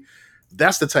heavily?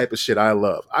 That's the type of shit I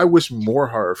love. I wish more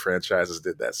horror franchises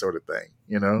did that sort of thing,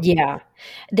 you know? Yeah.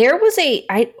 There was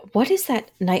what is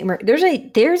that Nightmare? There's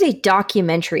a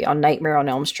documentary on Nightmare on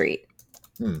Elm Street.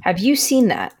 Have you seen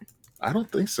that? I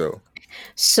don't think so.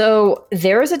 So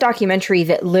there is a documentary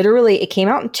that literally, it came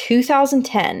out in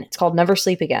 2010. It's called Never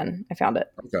Sleep Again. I found it.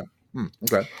 Okay.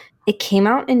 Okay. It came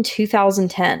out in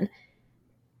 2010.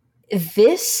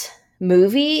 This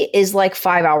movie is like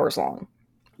 5 hours long.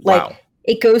 Like, wow.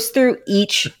 It goes through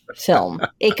each film.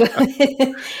 It's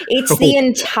the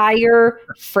entire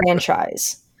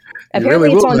franchise.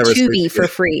 Apparently, it's on Tubi for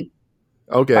free.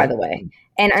 Okay. By the way,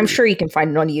 and I'm sure you can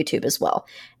find it on YouTube as well.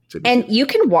 And you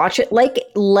can watch it like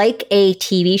a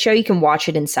TV show. You can watch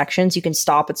it in sections. You can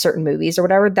stop at certain movies or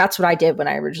whatever. That's what I did when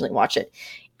I originally watched it.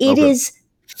 It is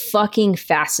fucking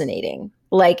fascinating.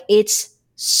 Like, it's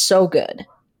so good.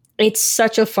 It's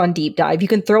such a fun deep dive. You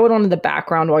can throw it on in the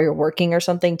background while you're working or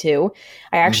something too.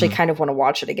 I actually kind of want to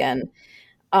watch it again.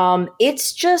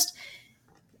 It's just,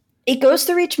 it goes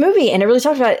through each movie and it really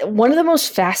talks about it. One of the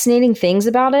most fascinating things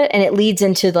about it, and it leads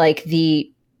into like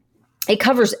it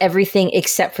covers everything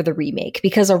except for the remake,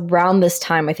 because around this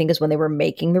time, I think, is when they were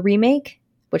making the remake,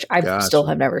 which I still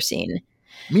have never seen.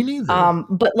 Me neither.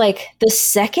 But like the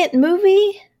second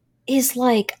movie is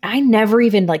like, I never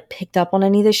even like picked up on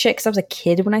any of this shit because I was a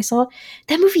kid when I saw it.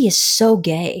 That movie is so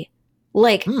gay.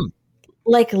 Like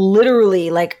literally,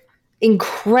 like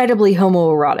incredibly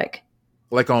homoerotic.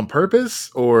 Like on purpose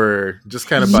or just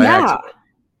kind of by accident?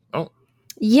 Oh.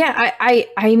 Yeah,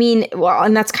 I mean, well,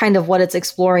 and that's kind of what it's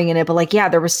exploring in it. But like, yeah,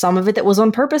 there was some of it that was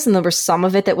on purpose, and there was some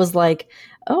of it that was like,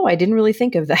 oh, I didn't really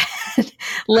think of that.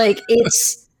 Like,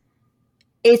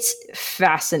 it's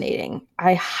fascinating.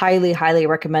 I highly, highly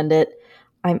recommend it.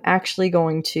 I'm actually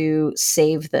going to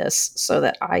save this so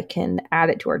that I can add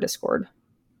it to our Discord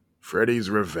Freddy's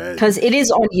Revenge. because it is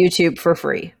on YouTube for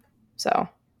free. So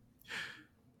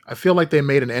I feel like they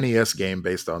made an NES game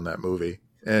based on that movie.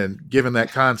 And given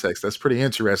that context, that's pretty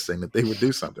interesting that they would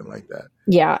do something like that.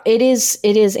 yeah, it is.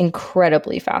 It is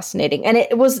incredibly fascinating, and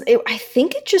I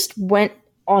think it just went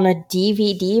on a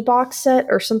DVD box set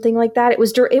or something like that. It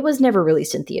was never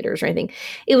released in theaters or anything.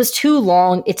 It was too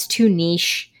long. It's too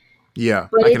niche. Yeah,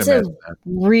 But I can it's a imagine that.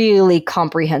 really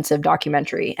comprehensive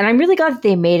documentary, and I'm really glad that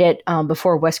they made it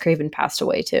before Wes Craven passed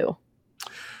away too.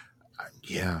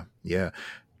 Yeah, yeah.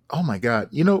 Oh my God.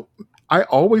 You know, I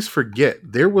always forget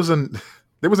there was a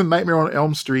Nightmare on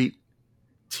Elm Street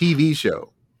TV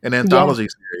show, an anthology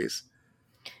series.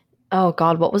 Oh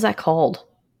God, what was that called?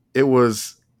 It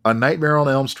was a Nightmare on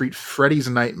Elm Street, Freddy's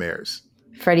Nightmares.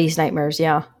 Freddy's Nightmares.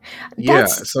 Yeah, Yeah,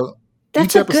 that's so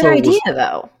that's each a good episode idea was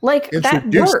though. Like that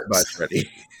introduced by works. Freddy.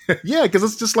 Yeah, because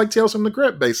it's just like Tales from the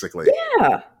Crypt, basically.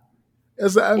 Yeah,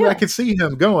 I yeah. could see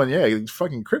him going, yeah,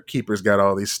 fucking Crypt Keeper's got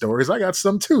all these stories. I got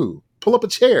some too. Pull up a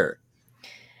chair,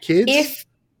 kids.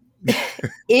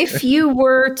 If you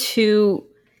were to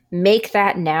make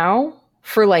that now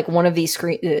for like one of these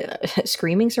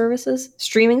streaming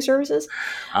services,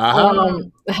 Aha.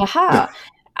 haha,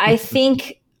 I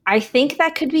think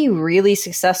that could be really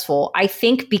successful. I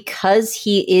think because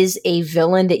he is a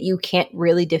villain that you can't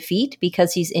really defeat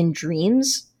because he's in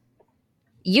dreams,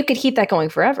 you could keep that going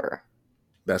forever.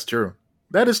 That's true.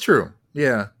 That is true.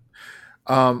 Yeah.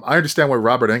 I understand why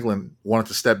Robert Englund wanted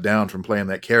to step down from playing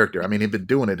that character. I mean, he'd been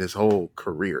doing it his whole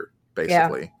career, Yeah.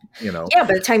 basically. You know, Yeah,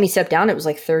 by the time he stepped down, it was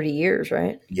like 30 years,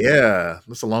 right? yeah,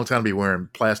 that's a long time to be wearing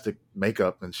plastic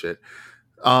makeup and shit.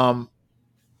 Um,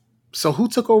 so who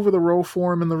took over the role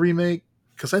for him in the remake?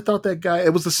 Because I thought that guy,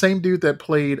 it was the same dude that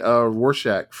played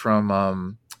Rorschach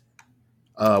from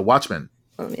Watchmen.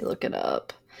 Let me look it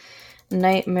up.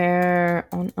 Nightmare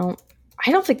on Elm. I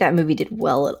don't think that movie did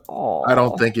well at all. I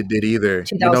don't think it did either.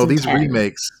 You know, these 2010.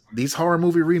 remakes, these horror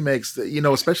movie remakes, you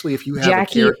know, especially if you have a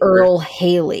Jackie character. Earl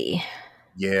Haley.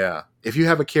 Yeah. If you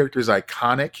have a character as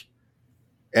iconic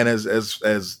and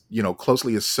as you know,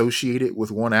 closely associated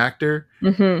with one actor,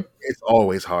 Mm-hmm. it's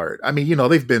always hard. I mean, you know,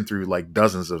 they've been through like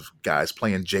dozens of guys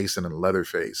playing Jason and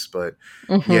Leatherface, but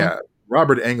Mm-hmm. yeah,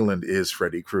 Robert Englund is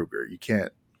Freddy Krueger. You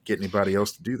can't get anybody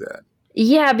else to do that.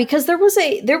 Yeah, because there was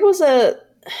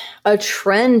a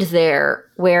trend there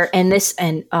where and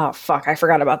oh fuck, I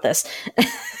forgot about this.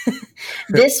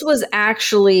 This was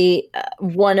actually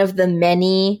one of the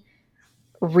many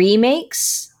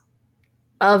remakes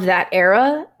of that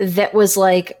era that was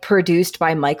like produced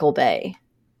by Michael Bay.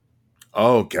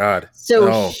 Oh God. So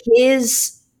No.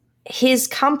 his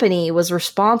company was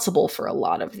responsible for a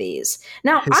lot of these.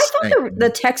 Now, His I thought stank. the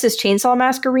Texas Chainsaw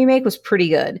Massacre remake was pretty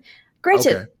good.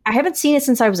 Granted, Okay. I haven't seen it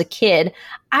since I was a kid.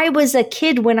 I was a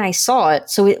kid when I saw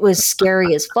it, so it was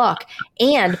scary as fuck.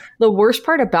 And the worst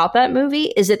part about that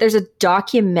movie is that there's a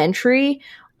documentary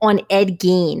on Ed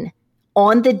Gein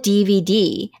on the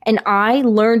DVD, and I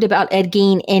learned about Ed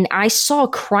Gein and I saw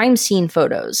crime scene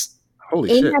photos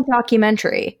Holy in shit. that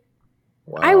documentary.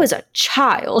 Wow. I was a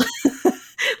child.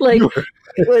 Like You were-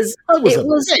 it was I was it a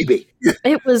was baby.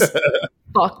 it was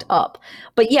fucked up.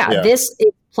 But yeah, Yeah. this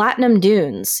is Platinum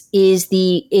Dunes is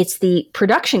the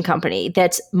production company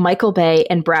that's Michael Bay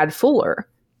and Brad Fuller.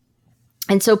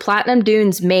 And so Platinum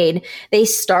Dunes they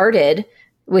started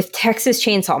with Texas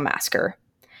Chainsaw Massacre,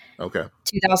 Okay.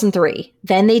 2003.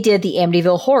 Then they did the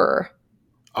Amityville Horror.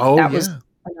 Oh That yeah. was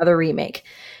another remake.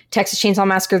 Texas Chainsaw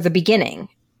Massacre: The Beginning.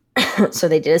 So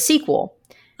they did a sequel.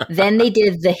 Then they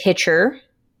did The Hitcher.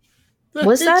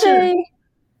 Was that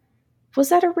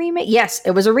a remake? Yes,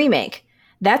 it was a remake.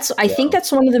 I think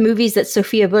that's one of the movies that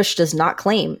Sophia Bush does not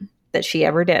claim that she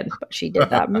ever did, but she did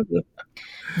that movie.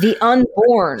 The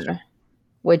Unborn,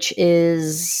 which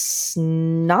is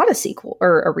not a sequel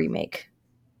or a remake.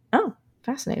 Oh,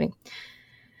 fascinating.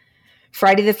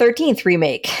 Friday the 13th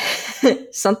remake.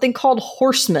 Something called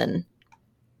Horseman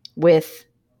with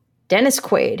Dennis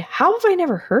Quaid. How have I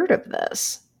never heard of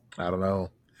this? I don't know.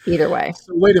 Either way.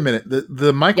 So wait a minute.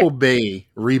 The Michael Bay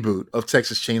reboot of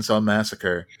Texas Chainsaw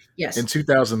Massacre Yes. in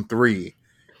 2003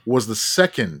 was the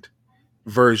second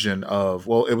version of,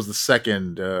 well, it was the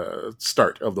second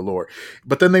start of the lore.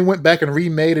 But then they went back and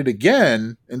remade it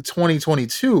again in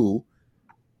 2022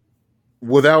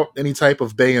 without any type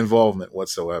of Bay involvement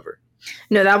whatsoever.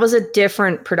 No, that was a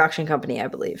different production company, I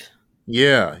believe.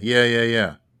 Yeah, yeah, yeah,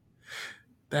 yeah.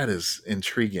 That is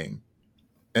intriguing.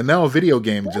 And now a video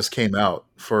game just came out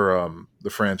for the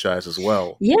franchise as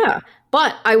well. Yeah.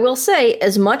 But I will say,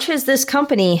 as much as this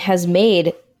company has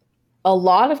made a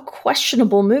lot of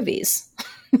questionable movies,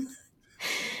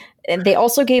 and they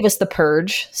also gave us The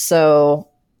Purge, so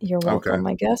you're Okay. welcome,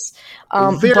 I guess.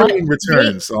 But Varying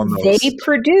returns on they those.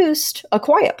 produced A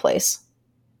Quiet Place,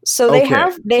 so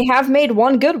Okay. they have made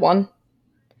one good one.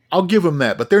 I'll give them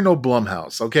that, but they're no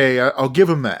Blumhouse. Okay. I'll give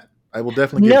them that. I will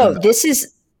definitely give them No, that.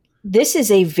 this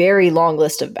is a very long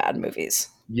list of bad movies.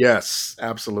 Yes,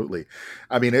 absolutely.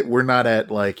 I mean, we're not at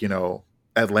like,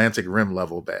 Atlantic Rim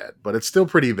level bad, but it's still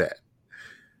pretty bad.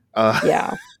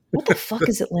 Yeah. What the fuck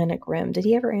is Atlantic Rim? Did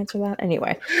he ever answer that?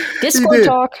 Anyway, He Discord did.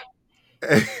 talk.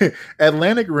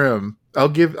 Atlantic Rim. I'll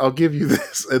give you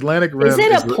this. Atlantic Is Rim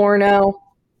it a porno?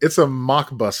 it's a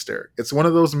mockbuster. It's one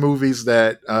of those movies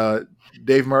that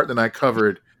Dave Martin and I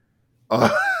covered uh,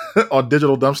 on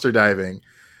Digital Dumpster Diving,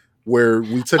 where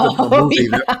we took a movie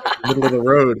Yeah. that was in the middle of the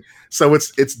road. So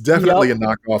it's definitely Yep. a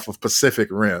knockoff of Pacific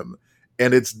Rim,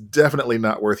 and it's definitely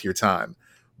not worth your time.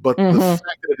 But the Mhm.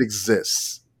 fact that it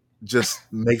exists just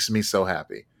makes me so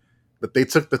happy that they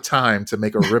took the time to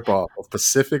make a ripoff of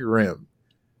Pacific Rim.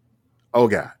 Oh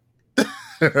God.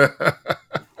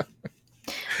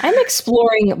 I'm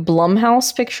exploring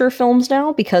Blumhouse picture films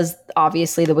now because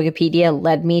obviously the Wikipedia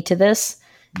led me to this.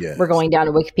 Yes. We're going down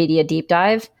a Wikipedia deep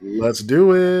dive. Let's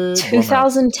do it.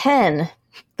 2010,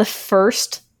 the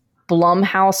first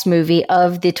Blumhouse movie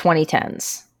of the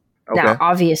 2010s. Okay. Now,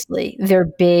 obviously, their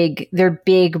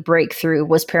big breakthrough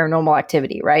was Paranormal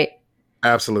Activity, right?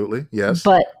 Absolutely. Yes.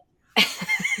 But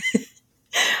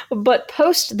but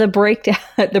post the breakdown,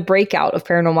 the breakout of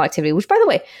Paranormal Activity, which by the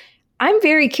way, I'm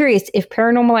very curious if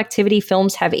Paranormal Activity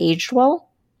films have aged well.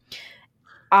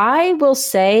 I will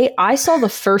say I saw the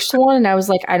first one and I was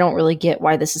like, I don't really get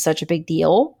why this is such a big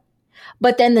deal.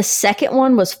 But then the second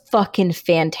one was fucking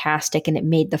fantastic and it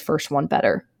made the first one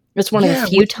better. It's one of the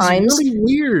few times. Really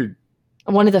weird.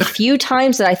 One of the few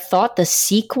times that I thought the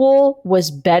sequel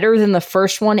was better than the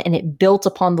first one and it built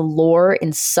upon the lore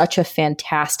in such a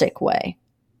fantastic way.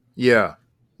 Yeah.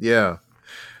 Yeah.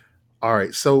 All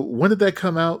right. So when did that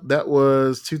come out? That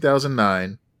was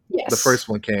 2009. Yes. The first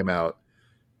one came out.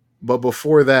 But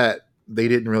before that, they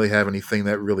didn't really have anything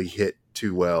that really hit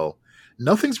too well.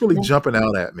 Nothing's really jumping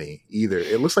out at me either.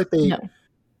 It looks like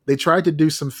they tried to do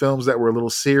some films that were a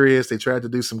little serious. They tried to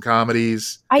do some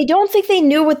comedies. I don't think they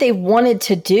knew what they wanted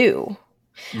to do.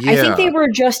 Yeah. I think they were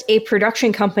just a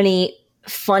production company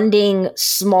funding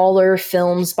smaller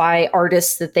films by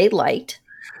artists that they liked.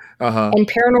 Uh-huh. And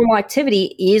Paranormal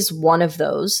Activity is one of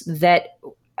those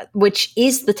which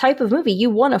is the type of movie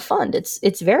you want to fund.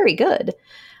 It's very good.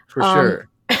 For sure.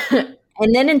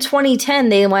 And then in 2010,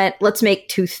 they went, let's make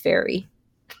Tooth Fairy.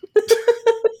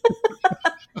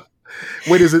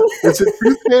 Wait, is it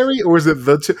Tooth Fairy or is it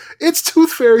it's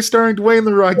Tooth Fairy starring Dwayne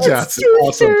The Rock Johnson?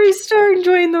 Tooth Fairy starring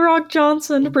Dwayne The Rock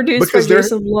Johnson, produced by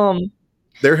Jason Blum.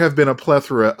 There have been a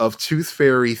plethora of Tooth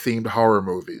Fairy themed horror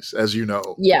movies, as you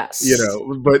know. Yes.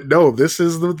 But no, this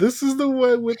is the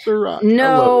one with The Rock.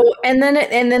 No, and then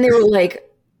they were like,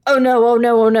 oh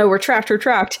no, we're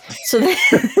trapped. So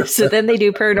then they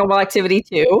do Paranormal Activity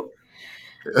 2,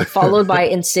 followed by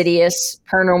Insidious,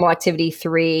 Paranormal Activity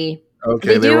 3.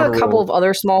 Okay, they do a couple of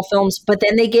other small films, but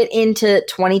then they get into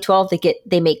 2012.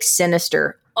 They make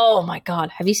Sinister. Oh my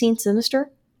God, have you seen Sinister?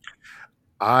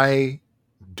 I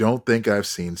don't think I've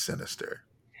seen Sinister.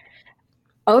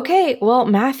 Okay, well,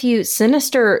 Matthew,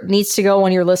 Sinister needs to go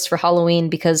on your list for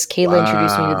Halloween because Kayla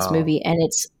introduced me to this movie, and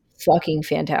it's fucking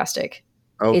fantastic.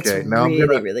 Okay, it's now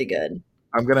really good.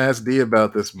 I'm gonna ask Dee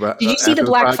about this. Did you see The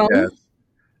Black Phone?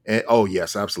 Oh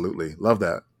yes, absolutely, love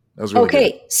that. That was really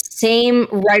okay. Good. Same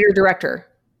writer director,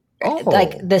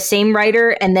 like the same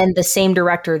writer and then the same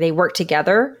director. They work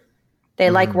together. They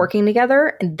like working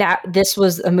together, and this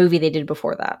was a movie they did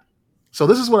before that. So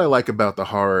this is what I like about the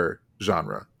horror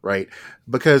genre, right?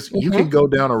 Because you can go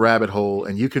down a rabbit hole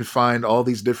and you can find all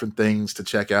these different things to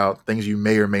check out, things you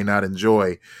may or may not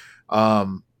enjoy.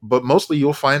 But mostly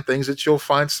you'll find things that you'll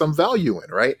find some value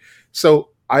in, right? So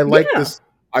I like this.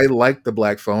 I like The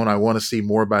Black Phone. I want to see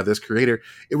more by this creator.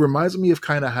 It reminds me of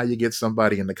kind of how you get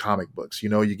somebody in the comic books.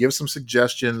 You give some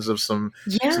suggestions of some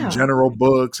general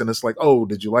books, and it's like, oh,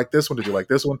 did you like this one? Did you like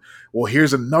this one? Well,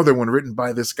 here's another one written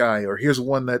by this guy, or here's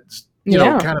one that's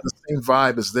kind of the same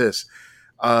vibe as this.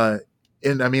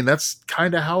 And I mean, that's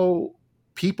kind of how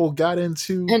people got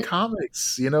into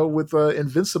comics, with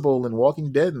Invincible and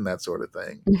Walking Dead and that sort of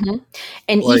thing. Mm-hmm.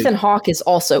 And Ethan Hawke is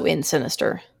also in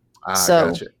Sinister. So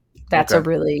gotcha. that's a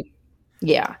really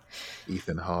Yeah.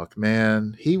 Ethan Hawke,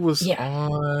 man, he was Yeah.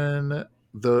 on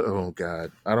oh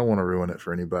god, I don't want to ruin it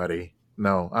for anybody.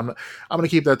 No, I'm going to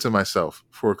keep that to myself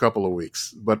for a couple of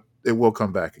weeks, but it will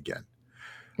come back again.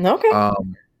 Okay.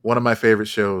 One of my favorite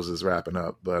shows is wrapping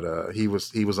up, but he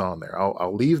was on there.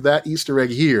 I'll leave that Easter egg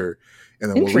here, and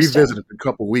then we'll Interesting. revisit it in a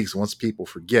couple of weeks once people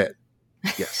forget.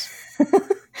 Yes.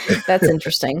 That's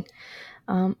interesting.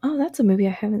 Oh, that's a movie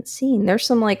I haven't seen. There's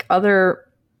some other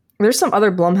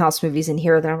Blumhouse movies in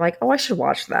here that I'm like, oh, I should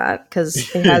watch that because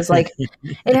it has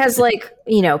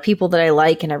people that I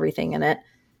like and everything in it.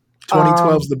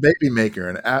 2012's The Baby Maker,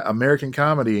 an American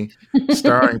comedy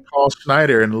starring Paul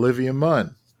Schneider and Olivia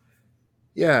Munn.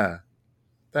 Yeah,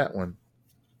 that one.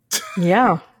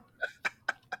 Yeah,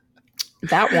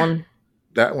 that one.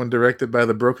 That one directed by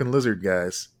the Broken Lizard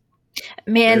guys.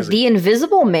 Man, The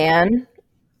Invisible Man.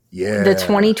 Yeah. The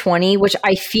 2020, which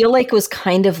I feel like was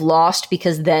kind of lost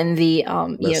because then the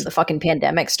the fucking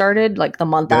pandemic started like the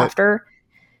month after.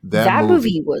 That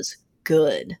movie was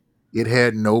good. It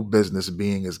had no business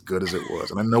being as good as it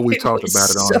was. And I know we've talked about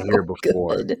it on here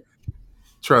before. Good.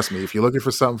 Trust me, if you're looking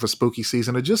for something for spooky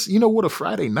season or just, a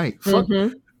Friday night, fuck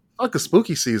a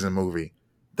spooky season movie.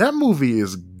 That movie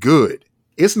is good.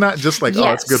 It's not just like,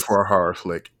 oh, it's good for a horror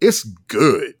flick. It's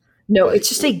good. No, it's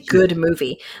just a good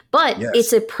movie. But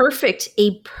it's a perfect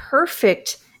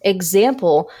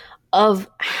example of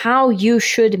how you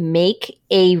should make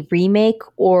a remake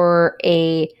or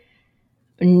a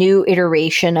new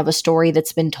iteration of a story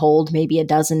that's been told maybe a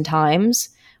dozen times,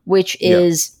 which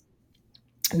is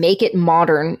make it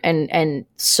modern and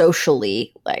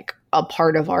socially like a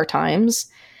part of our times,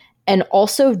 and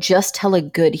also just tell a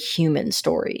good human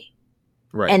story.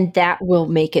 Right. And that will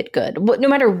make it good, no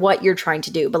matter what you're trying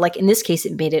to do. But like in this case,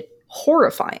 it made it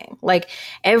horrifying. Like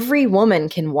every woman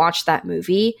can watch that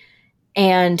movie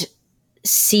and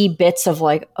see bits of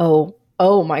like, oh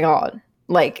my God,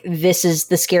 like this is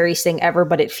the scariest thing ever,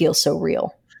 but it feels so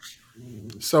real.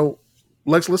 So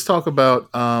let's talk about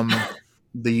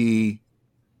the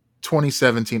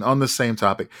 2017 on the same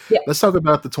topic. Yeah. Let's talk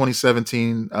about the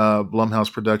 2017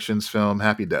 Blumhouse Productions film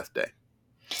Happy Death Day.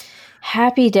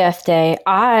 Happy Death Day.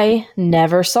 I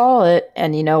never saw it.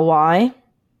 And you know why?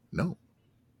 No.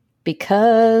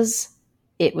 Because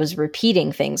it was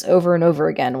repeating things over and over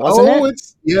again, wasn't it?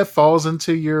 It falls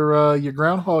into your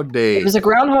Groundhog Day. It was a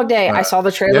Groundhog Day. I saw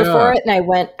the trailer for it and I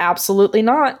went, absolutely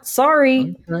not.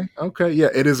 Sorry. Okay. Yeah,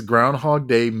 it is Groundhog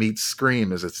Day meets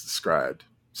Scream as it's described.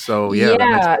 So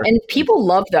yeah, and people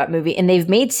love that movie and they've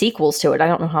made sequels to it. I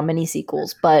don't know how many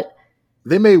sequels, but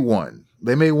they made one.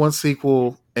 They made one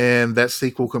sequel, and that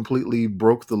sequel completely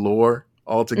broke the lore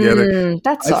altogether.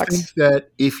 That sucks. I think that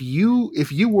if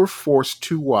you were forced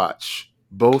to watch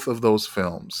both of those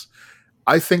films,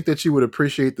 I think that you would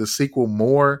appreciate the sequel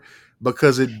more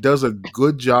because it does a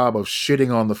good job of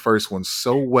shitting on the first one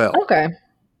so well. Okay.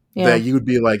 Yeah. That you would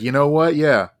be like, you know what?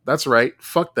 Yeah, that's right.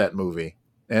 Fuck that movie.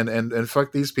 And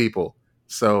fuck these people.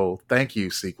 So thank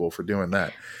you, sequel, for doing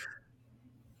that.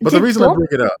 But the reason I bring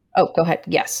it up. Oh, go ahead.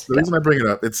 Yes. The reason I bring it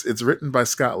up, it's written by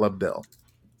Scott Lobdell.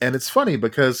 And it's funny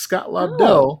because Scott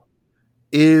Lobdell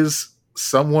is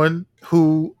someone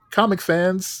who comic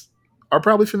fans are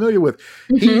probably familiar with.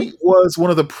 Mm-hmm. He was one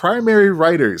of the primary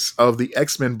writers of the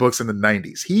X-Men books in the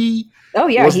 90s.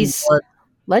 He's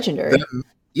legendary.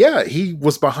 He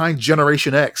was behind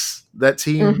Generation X, that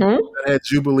team that had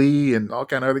Jubilee and all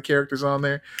kind of other characters on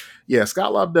there. Yeah,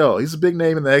 Scott Lobdell, he's a big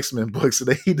name in the X-Men books,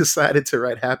 and he decided to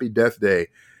write Happy Death Day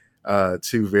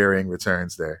to varying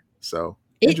returns there. So,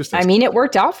 interesting. I mean, it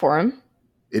worked out for him.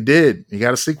 It did. He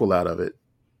got a sequel out of it.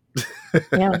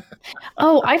 Yeah.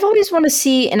 Oh, I've always wanted to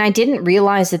see, and I didn't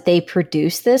realize that they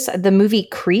produced this, the movie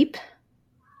Creep.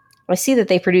 I see that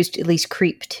they produced at least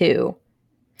Creep 2.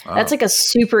 Oh. That's like a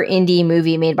super indie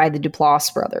movie made by the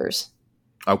Duplass brothers.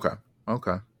 Okay.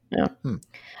 Yeah.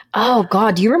 Oh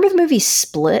God, do you remember the movie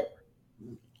Split?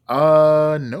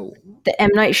 No. The M.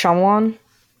 Night Shyamalan.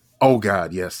 Oh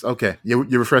God, yes. Okay, you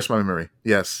refreshed my memory.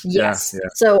 Yes. Yeah.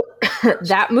 So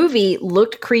that movie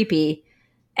looked creepy,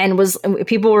 and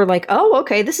people were like, "Oh,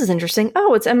 okay, this is interesting.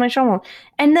 Oh, it's M. Night Shyamalan."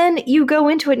 And then you go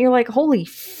into it, and you're like, "Holy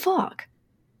fuck,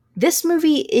 this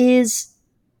movie is."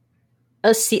 A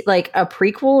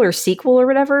prequel or sequel or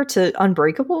whatever to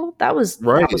Unbreakable. That was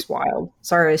wild.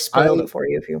 Sorry, I spoiled it for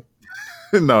you. If you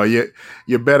no,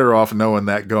 you're better off knowing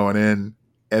that going in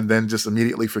and then just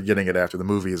immediately forgetting it after the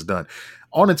movie is done.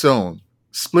 On its own,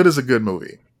 Split is a good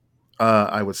movie.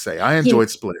 I would say I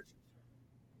enjoyed Split.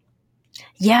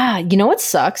 Yeah, you know what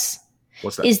sucks?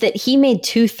 What's that? Is that he made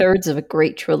 2/3 of a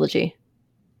great trilogy.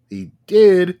 He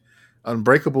did.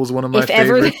 Unbreakable is one of my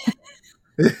favorites.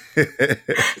 If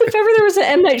ever there was an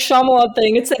M. Night Shyamalan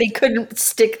thing, it said he couldn't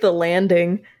stick the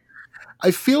landing.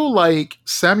 I feel like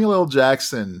Samuel L.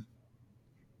 Jackson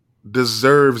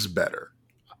deserves better.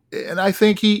 And I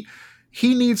think he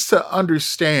needs to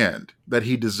understand that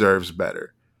he deserves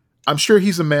better. I'm sure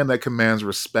he's a man that commands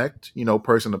respect,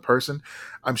 person to person.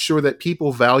 I'm sure that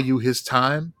people value his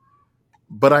time,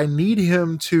 but I need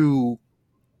him to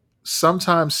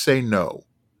sometimes say no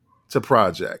to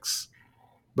projects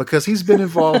because he's been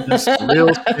involved in some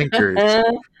real stinkers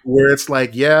where it's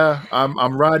like, yeah,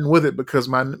 I'm riding with it because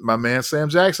my man Sam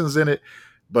Jackson's in it,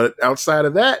 but outside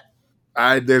of that,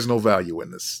 there's no value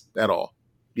in this at all.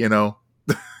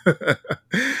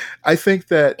 I think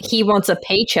that he wants a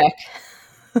paycheck.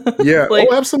 Yeah.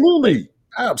 Absolutely.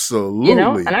 Absolutely.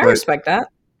 And I respect that.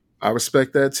 I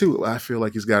respect that too. I feel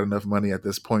like he's got enough money at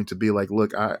this point to be like,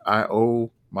 look, I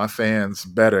owe my fans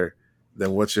better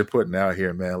than what you're putting out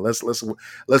here, man.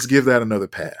 Let's give that another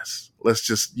pass. Let's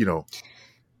just,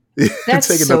 that's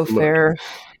take so fair.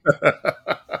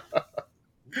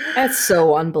 That's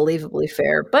so unbelievably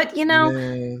fair. But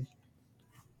man.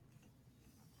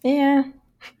 Yeah.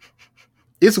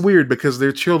 It's weird because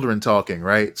they're children talking,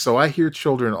 right? So I hear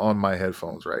children on my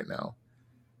headphones right now.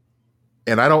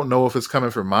 And I don't know if it's coming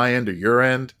from my end or your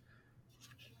end.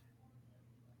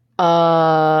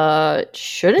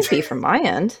 Shouldn't be from my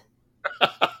end.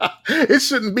 It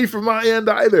shouldn't be from my end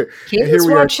either. And here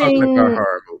we are talking about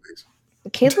horror movies.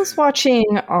 Kayla's watching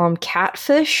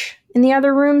Catfish in the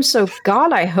other room, so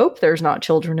God, I hope there's not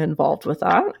children involved with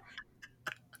that.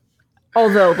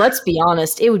 Although, let's be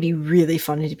honest, it would be really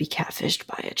funny to be catfished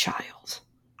by a child.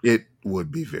 It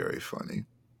would be very funny.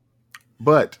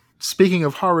 But speaking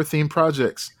of horror-themed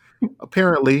projects,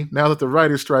 apparently, now that the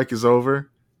writer's strike is over,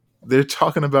 they're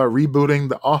talking about rebooting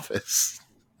The Office.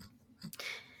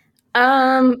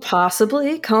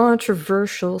 Possibly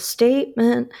controversial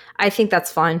statement. I think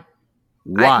that's fine.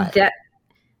 Why?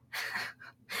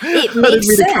 It makes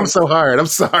sense. To come so hard. I'm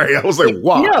sorry. I was like,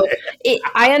 why?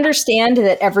 I understand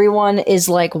that everyone is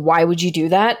like, why would you do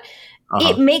that?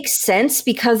 It makes sense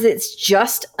because it's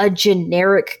just a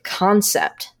generic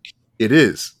concept. It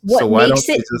is.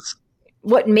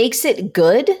 What makes it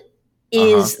good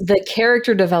is the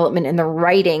character development and the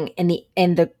writing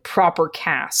and the proper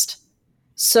cast.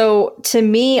 So to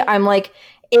me, I'm like,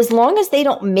 as long as they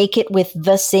don't make it with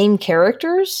the same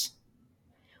characters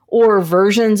or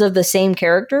versions of the same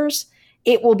characters,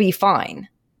 it will be fine.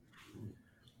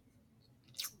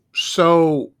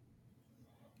 So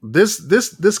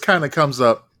this kind of comes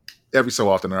up every so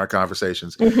often in our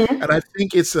conversations. And I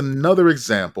think it's another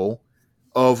example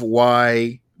of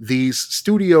why these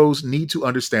studios need to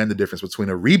understand the difference between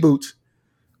a reboot,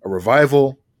 a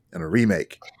revival, and a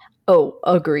remake. Oh,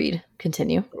 agreed.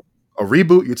 Continue. A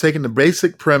reboot, you're taking the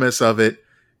basic premise of it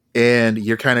and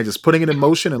you're kind of just putting it in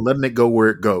motion and letting it go where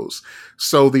it goes.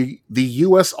 So the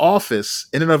U.S. Office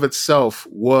in and of itself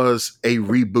was a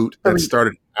reboot that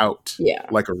started out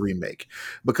like a remake.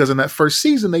 Because in that first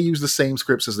season, they used the same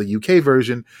scripts as the UK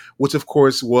version, which of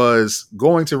course was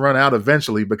going to run out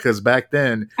eventually because back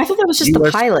then... I thought that was just the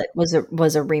pilot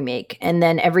was a remake and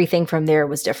then everything from there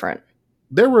was different.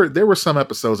 There were some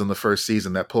episodes in the first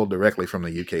season that pulled directly from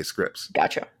the UK scripts.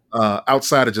 Gotcha.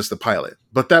 Outside of just the pilot.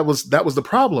 But that was the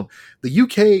problem. The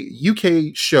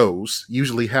UK shows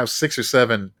usually have 6 or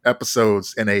 7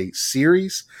 episodes in a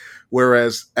series,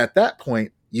 whereas at that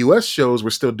point, US shows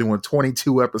were still doing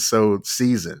 22 episode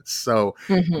seasons. So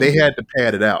they had to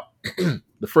pad it out.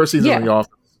 The first season of The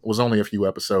Office was only a few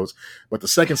episodes, but the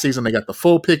second season, they got the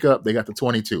full pickup. They got the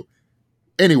 22.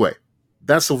 Anyway,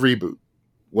 that's a reboot.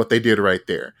 What they did right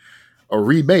there. A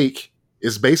remake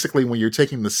is basically when you're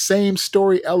taking the same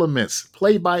story elements,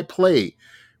 play by play,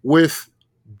 with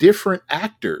different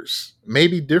actors,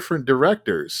 maybe different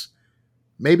directors,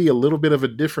 maybe a little bit of a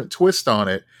different twist on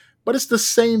it, but it's the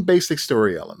same basic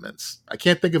story elements. I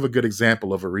can't think of a good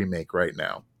example of a remake right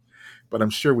now, but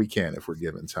I'm sure we can if we're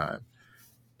given time.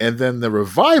 And then the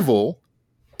revival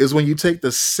is when you take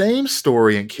the same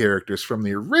story and characters from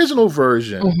the original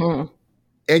version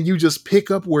and you just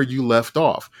pick up where you left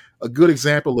off. A good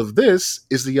example of this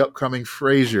is the upcoming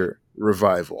Frasier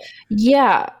revival.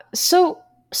 Yeah. So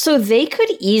they could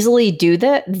easily do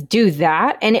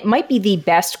that, and it might be the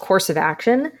best course of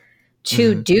action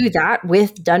to do that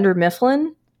with Dunder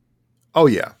Mifflin. Oh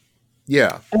yeah.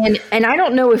 Yeah. And I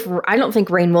don't think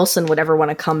Rainn Wilson would ever want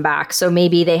to come back. So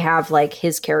maybe they have like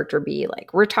his character be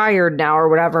like retired now or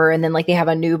whatever, and then like they have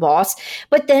a new boss.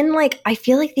 But then like I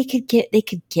feel like they could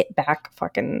get back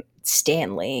fucking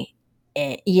Stanley.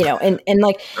 And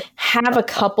like have a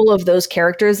couple of those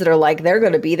characters that are like they're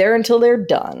going to be there until they're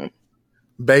done.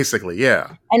 Basically,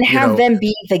 yeah. And You have know, them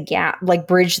be the gap, like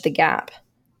bridge the gap.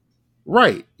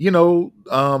 right. You know,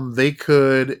 they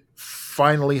could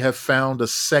finally have found a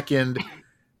second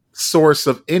source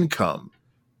of income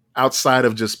outside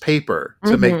of just paper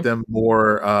to make Mm-hmm. them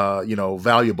more,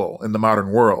 valuable in the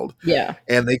modern world. Yeah.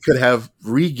 And they could have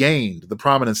regained the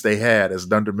prominence they had as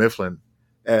Dunder Mifflin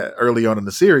early on in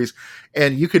the series.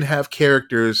 And you can have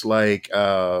characters like,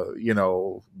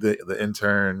 the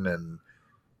intern and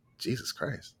Jesus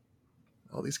Christ,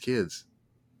 all these kids.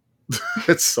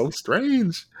 It's so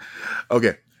strange.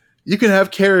 Okay. You can have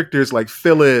characters like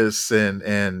Phyllis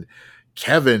and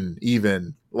Kevin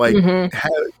even like Mm-hmm.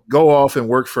 go off and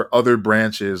work for other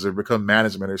branches or become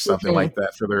management or something Mm-hmm. like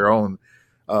that for their own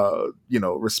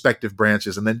respective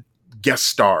branches, and then guest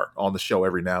star on the show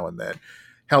every now and then.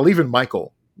 Hell, even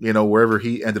Michael, wherever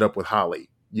he ended up with Holly,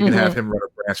 you can have Mm-hmm. him run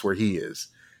a branch where he is.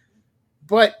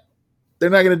 But they're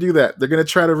not going to do that. They're going to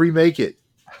try to remake it,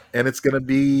 and it's going to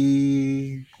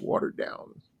be watered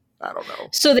down. I don't know.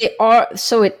 So they are.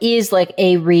 So it is like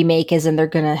a remake, as in they're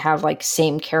gonna have like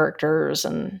same characters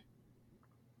and.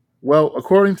 Well,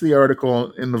 according to the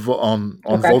article in the on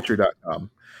Okay. Vulture.com,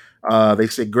 they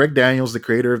say Greg Daniels, the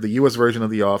creator of the U.S. version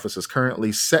of The Office, is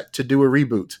currently set to do a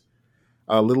reboot.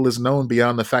 Little is known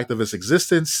beyond the fact of its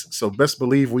existence, so best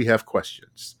believe we have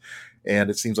questions.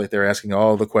 And it seems like they're asking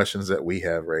all the questions that we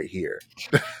have right here.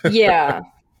 Yeah.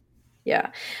 Yeah.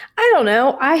 I don't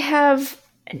know. I have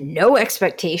no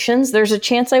expectations. There's a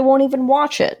chance I won't even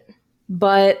watch it.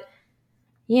 But,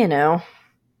 Yeah,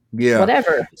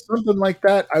 whatever. something like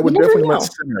that, I You would never definitely let know.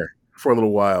 simmer for a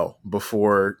little while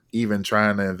before even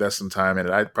trying to invest some time in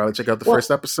it. I'd probably check out the Well,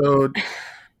 first episode.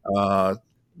 Uh,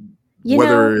 you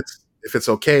know, if it's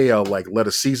okay, I'll like let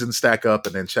a season stack up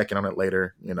and then check in on it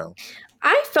later.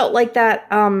 I felt like that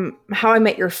How I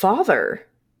Met Your Father,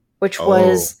 which Oh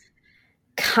was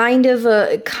kind of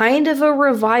a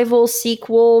revival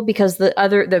sequel because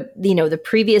the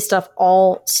previous stuff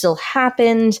all still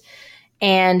happened,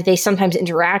 and they sometimes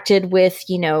interacted with,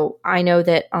 I know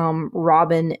that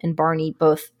Robin and Barney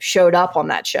both showed up on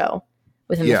that show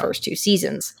within the yeah, first two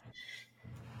seasons.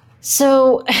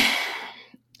 So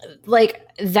like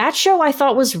that show I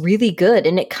thought was really good,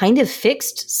 and it kind of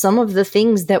fixed some of the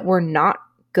things that were not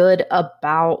good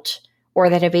about, or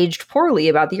that have aged poorly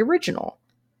about, the original.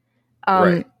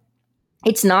 right.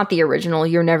 It's not the original.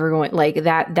 You're never going, like,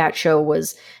 that show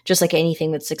was just like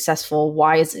anything that's successful.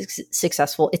 Why is it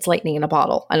successful? It's lightning in a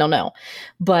bottle. I don't know.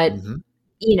 But, Hmm.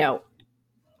 you know,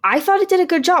 I thought it did a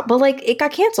good job, but like it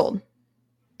got canceled.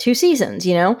 2 seasons.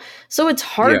 So it's Yeah.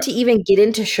 hard to even get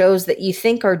into shows that you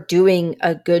think are doing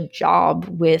a good job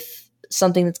with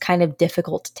something that's kind of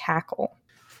difficult to tackle.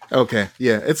 Okay.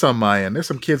 Yeah, it's on my end. There's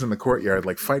some kids in the courtyard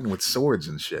like fighting with swords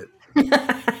and shit.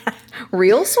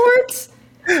 Real swords?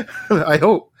 I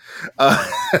hope. Uh,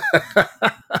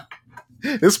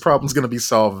 this problem's going to be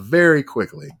solved very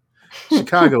quickly.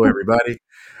 Chicago, everybody.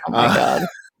 Oh my God.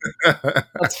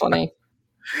 That's funny.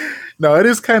 No, it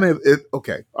is kind of it.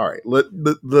 Okay, all right.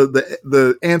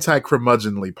 The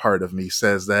anti-curmudgeonly part of me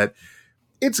says that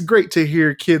it's great to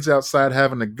hear kids outside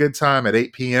having a good time at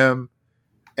 8 p.m.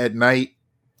 at night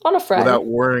On a Friday. without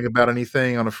worrying about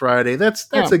anything on a Friday. That's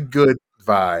Yeah. a good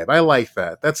vibe. I like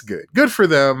that. That's good. Good for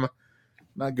them.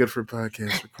 Not good for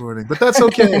podcast recording, but that's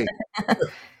okay.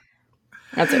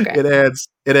 That's okay.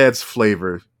 It adds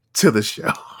flavor to the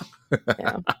show.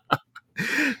 Yeah.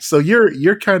 So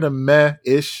you're kind of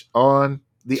meh-ish on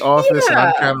The Office, and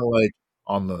I'm kind of like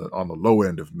on the low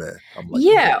end of meh. I'm like,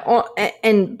 Yeah,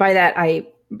 and by that I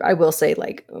will say,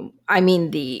 like, I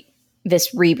mean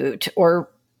this reboot or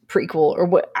prequel or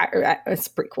what, it's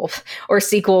prequel or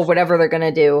sequel, whatever they're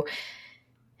gonna do.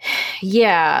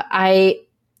 Yeah,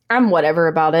 I'm whatever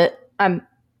about it.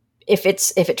 If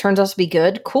it turns out to be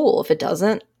good, cool. If it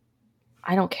doesn't,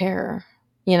 I don't care.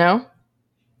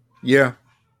 yeah,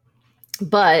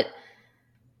 But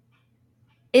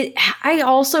I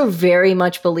also very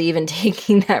much believe in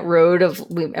taking that road of,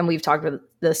 and we've talked about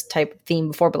this type of theme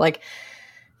before, but like,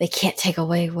 they can't take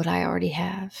away what I already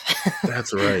have.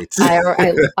 that's right. I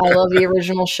love the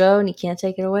original show, and you can't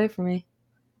take it away from me.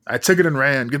 I took it and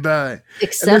ran. Goodbye. And they're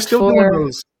Except still doing for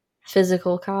those.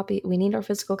 physical copy. We need our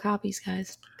physical copies,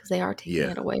 guys, because they are taking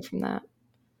Yeah, it away from that.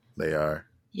 they are.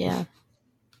 Yeah.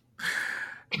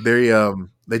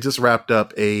 They just wrapped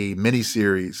up a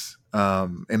miniseries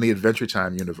in the Adventure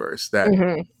Time universe that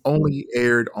Mhm. only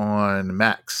aired on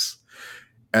Max,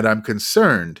 and I'm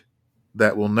concerned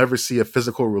that we'll never see a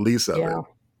physical release of Yeah. it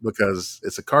because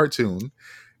it's a cartoon.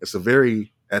 It's a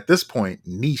very, at this point,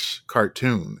 niche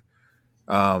cartoon.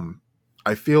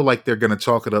 I feel like they're going to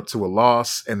chalk it up to a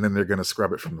loss, and then they're going to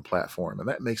scrub it from the platform, and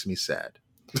that makes me sad.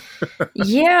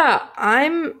 Yeah,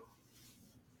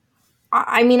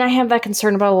 I mean, I have that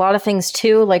concern about a lot of things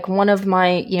too. Like one of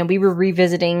my, we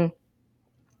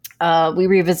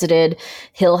revisited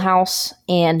Hill House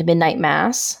and Midnight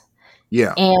Mass.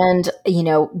 Yeah. And,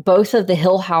 both of the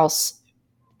Hill House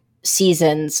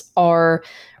seasons are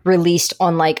released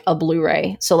on like a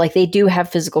Blu-ray. So like they do have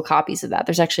physical copies of that.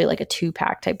 There's actually like a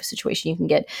 2-pack type of situation you can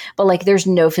get, but like there's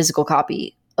no physical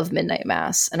copy of Midnight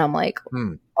Mass. And I'm like,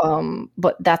 Hmm.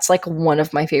 but that's like one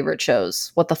of my favorite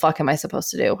shows. What the fuck am I supposed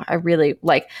to do? I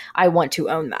want to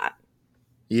own that.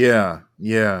 Yeah,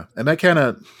 yeah, and that kind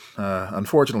of,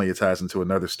 unfortunately, it ties into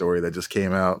another story that just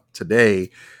came out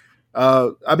today.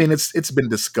 I mean, it's been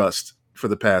discussed for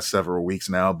the past several weeks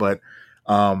now, but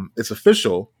it's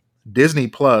official. Disney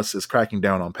Plus is cracking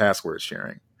down on password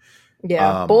sharing.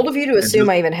 Yeah. Um, Bold of you to and assume just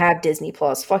I even have Disney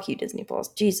Plus. Fuck you, Disney Plus.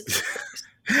 Jesus.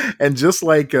 and just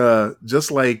like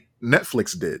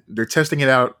Netflix did, they're testing it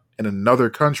out in another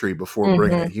country before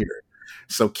bringing Mm-hmm. it here.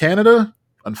 So Canada,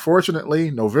 unfortunately,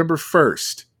 November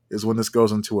 1st is when this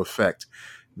goes into effect.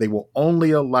 They will only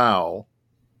allow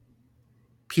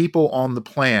people on the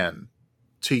plan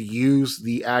to use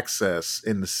the access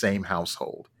in the same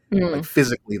household, like Mm.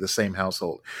 physically the same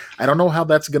household. I don't know how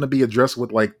that's going to be addressed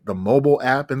with like the mobile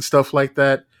app and stuff like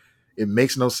that. It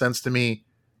makes no sense to me,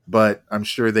 but I'm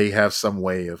sure they have some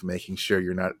way of making sure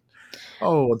you're not.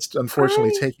 Oh, it's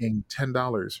unfortunately I taking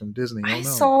 $10 from Disney. Oh I no.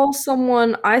 saw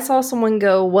someone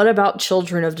go, "What about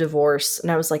children of divorce?" And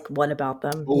I was like, "What about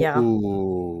them?" Yeah.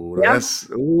 Ooh, Yeah. that's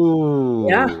Yeah.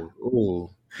 ooh.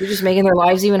 You're just making their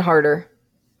lives even harder.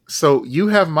 So you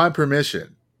have my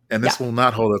permission, and Yeah. this will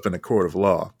not hold up in a court of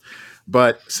law.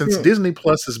 But since Mm. Disney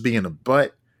Plus is being a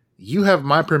butt, you have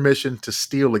my permission to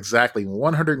steal exactly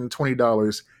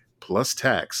 $120 plus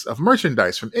tax of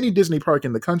merchandise from any Disney park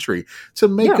in the country to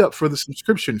make Yeah. up for the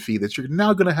subscription fee that you're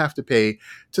now going to have to pay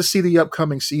to see the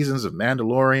upcoming seasons of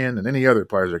Mandalorian and any other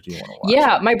project you want to watch.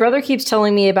 Yeah. My brother keeps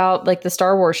telling me about like the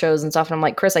Star Wars shows and stuff. And I'm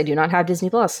like, Chris, I do not have Disney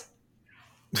Plus.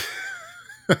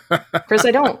 Chris,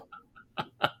 I don't.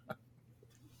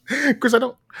 Because I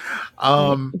don't.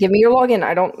 Um, Give me your login.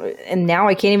 I don't. And now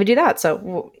I can't even do that.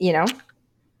 So,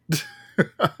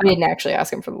 I didn't actually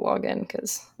ask him for the login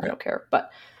because I don't care.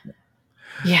 But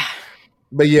yeah,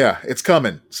 but yeah, it's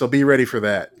coming. So be ready for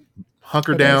that.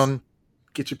 Hunker it is. down,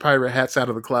 get your pirate hats out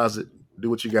of the closet, do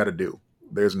what you got to do.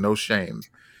 There's no shame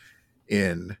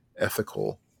in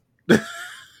ethical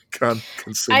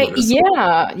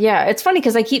consumerism. Yeah. It's funny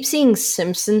because I keep seeing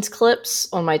Simpsons clips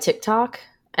on my TikTok,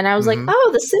 and I was like, Hmm. "Oh,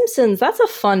 The Simpsons. That's a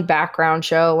fun background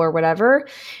show or whatever."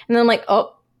 And then I'm like,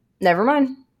 "Oh, never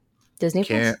mind. Disney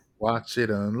Plus." Can't watch it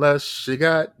unless you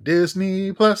got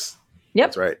Disney Plus.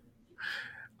 That's Yep. right.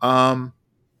 Um,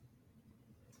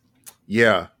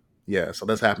 yeah, yeah. So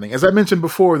that's happening. As I mentioned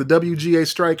before, the WGA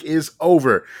strike is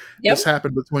over. This Yep.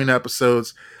 happened between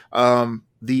episodes.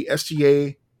 The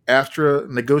SGA AFTRA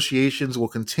negotiations will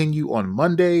continue on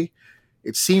Monday.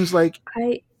 It seems like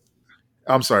I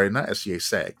I'm sorry, not SGA,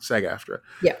 SAG AFTRA.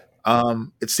 Yeah.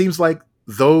 It seems like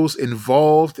those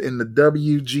involved in the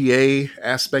WGA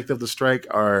aspect of the strike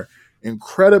are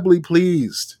incredibly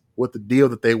pleased with the deal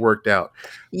that they worked out,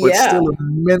 but Yeah. still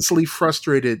immensely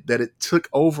frustrated that it took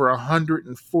over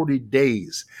 140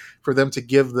 days for them to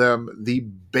give them the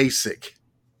basic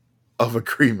of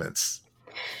agreements.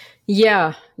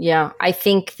 Yeah. I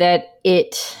think that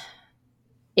it's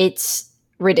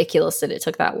ridiculous that it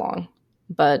took that long,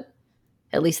 but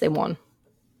at least they won.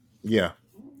 Yeah,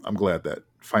 I'm glad that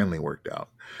finally worked out.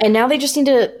 And now they just need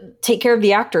to take care of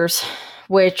the actors,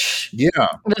 which Yeah,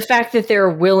 the fact that they're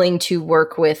willing to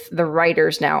work with the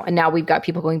writers now, and now we've got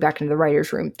people going back into the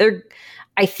writers' room.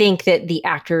 I think that the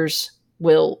actors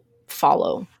will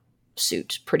follow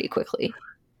suit pretty quickly.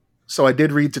 so I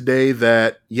did read today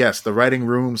that yes, the writing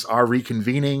rooms are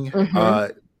reconvening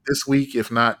Mm-hmm. this week, if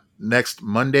not next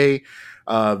Monday.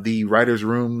 The writers'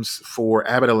 rooms for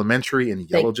Abbott Elementary and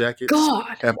Yellow Thank Jackets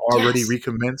God. have already Yes.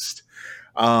 recommenced.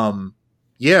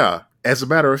 Yeah, as a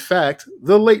matter of fact,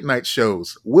 the late night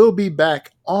shows will be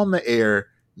back on the air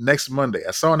next Monday.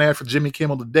 I saw an ad for Jimmy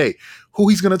Kimmel today. Who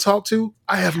he's going to talk to,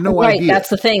 I have no Right. idea. That's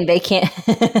the thing. They can't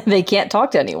they can't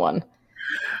talk to anyone.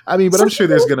 I mean, but Some I'm sure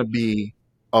there's people. going to be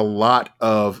a lot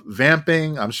of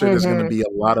vamping. I'm sure there's going to Mm-hmm. be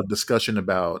a lot of discussion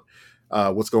about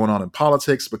what's going on in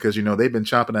politics because, they've been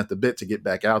chomping at the bit to get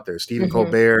back out there. Stephen Mm-hmm.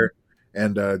 Colbert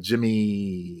and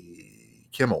Jimmy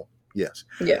Kimmel. Yes.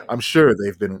 Yeah. I'm sure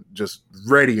they've been just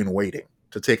ready and waiting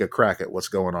to take a crack at what's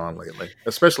going on lately,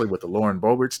 especially with the Lauren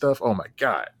Boebert stuff. Oh my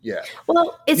God. Yeah.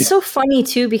 Well, it's so funny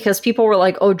too because people were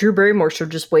like, "Oh, Drew Barrymore should have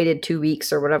just waited 2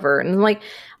 weeks or whatever," and I'm like,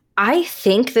 I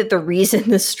think that the reason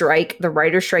the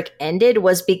writer strike ended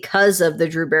was because of the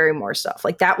Drew Barrymore stuff.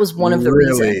 Like that was one of the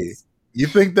Really? reasons. You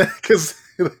think that because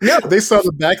No. they saw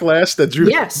the backlash that Drew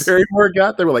Yes. Barrymore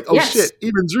got, they were like, "Oh Yes. shit,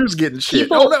 even Drew's getting shit."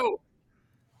 People, Oh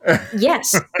no.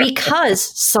 Yes, because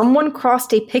someone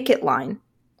crossed a picket line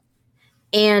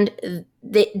and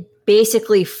they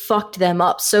basically fucked them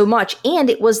up so much. And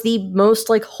it was the most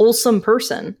like wholesome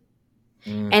person.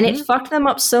 And it fucked them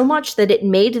up so much that it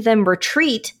made them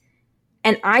retreat.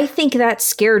 And I think that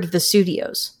scared the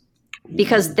studios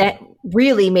because that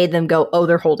really made them go, oh,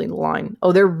 they're holding the line.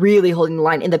 Oh, they're really holding the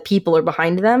line. And the people are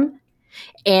behind them.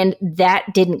 And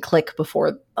that didn't click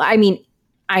before. I mean,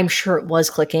 I'm sure it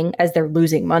was clicking as they're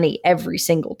losing money every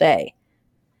single day.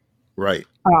 Right.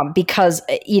 Because,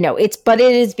 it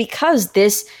is because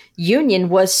this union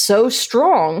was so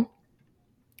strong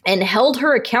and held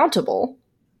her accountable.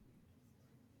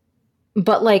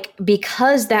 But like,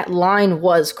 because that line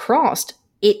was crossed,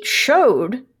 it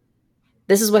showed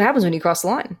this is what happens when you cross the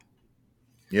line.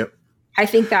 Yep. I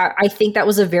think that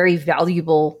was a very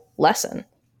valuable lesson.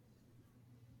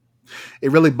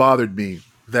 It really bothered me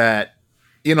that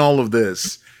in all of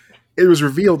this, it was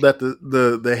revealed that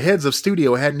the heads of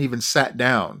studio hadn't even sat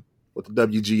down with the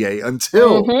WGA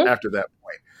until after that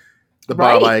point. The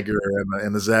Bob Iger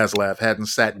and the Zaslav hadn't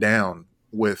sat down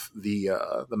with the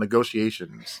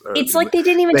negotiations. It's like they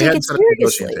didn't even take it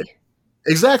seriously.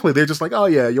 Exactly. They're just like, oh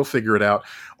yeah, you'll figure it out.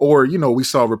 Or, we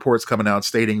saw reports coming out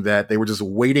stating that they were just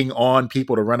waiting on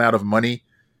people to run out of money.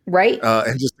 Right.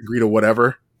 And just agree to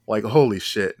whatever. Like, holy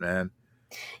shit, man.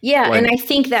 Yeah, and I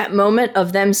think that moment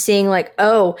of them seeing like,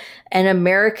 oh, an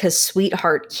America's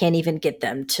sweetheart can't even get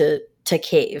them to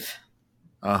cave.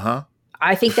 Uh-huh.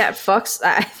 I think that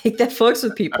fucks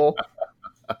with people.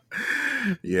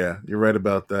 Yeah, you're right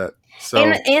about that. So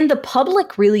and the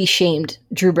public really shamed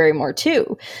Drew Barrymore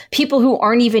too. People who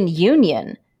aren't even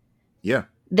union. Yeah.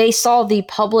 They saw the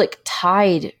public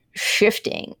tide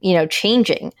shifting,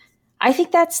 changing. I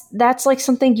think that's like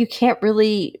something you can't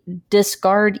really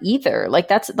discard either. Like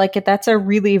that's a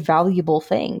really valuable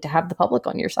thing to have the public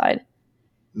on your side.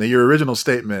 Now, your original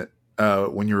statement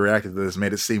when you reacted to this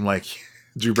made it seem like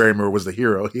Drew Barrymore was the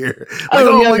hero here. Like,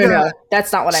 no.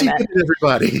 That's not what I meant. She did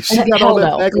everybody. She got all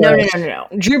that backlash. No.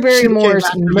 Drew Barrymore's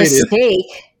mistake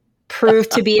proved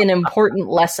to be an important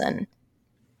lesson.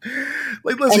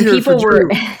 Like, let's hear it for Drew.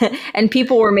 And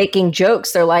people were making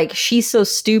jokes. They're like, she's so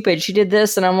stupid. She did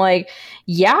this. And I'm like,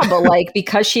 yeah, but like,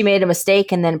 because she made a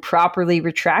mistake and then properly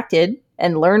retracted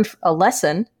and learned a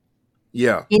lesson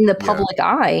in the public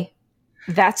eye,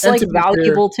 that's like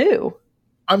valuable too.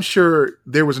 I'm sure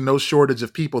there was no shortage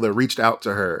of people that reached out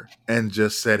to her and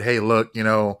just said, hey, look,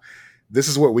 this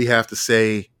is what we have to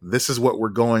say. This is what we're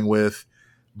going with.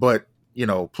 But,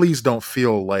 please don't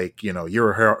feel like,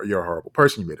 you're a horrible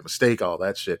person. You made a mistake, all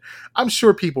that shit. I'm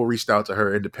sure people reached out to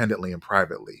her independently and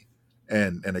privately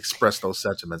and expressed those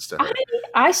sentiments to her.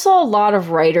 I saw a lot of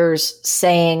writers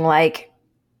saying like,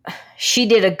 she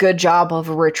did a good job of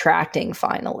retracting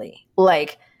finally.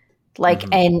 And,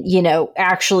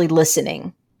 actually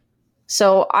listening.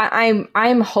 So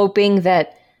I'm hoping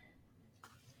that,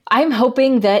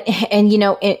 and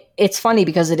it's funny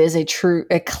because it is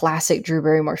a classic Drew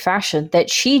Barrymore fashion that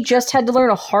she just had to learn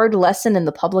a hard lesson in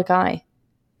the public eye.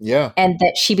 Yeah. And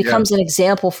that she becomes an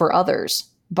example for others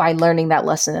by learning that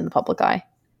lesson in the public eye.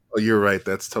 Oh, you're right.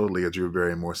 That's totally a Drew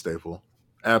Barrymore staple.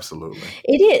 Absolutely.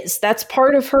 It is. That's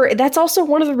part of her. That's also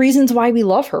one of the reasons why we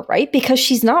love her, right? Because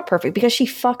she's not perfect, because she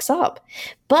fucks up.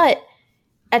 But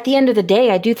at the end of the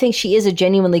day, I do think she is a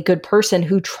genuinely good person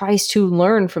who tries to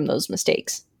learn from those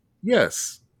mistakes.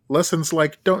 Yes. Lessons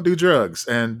like don't do drugs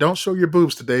and don't show your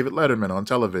boobs to David Letterman on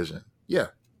television. Yeah.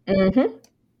 Mm-hmm.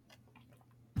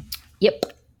 Yep.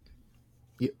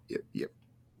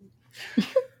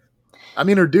 I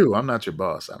mean, or do. I'm not your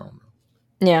boss. I don't know.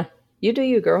 Yeah. You do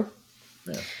you, girl.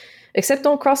 Yeah. Except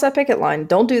don't cross that picket line.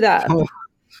 Don't do that.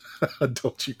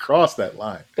 Don't you cross that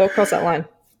line. Don't cross that line.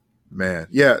 Man.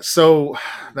 Yeah. So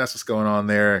that's what's going on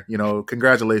there.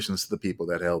 Congratulations to the people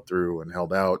that held through and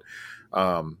held out.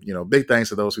 Big thanks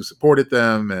to those who supported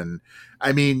them. And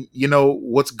I mean,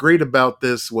 what's great about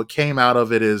this, what came out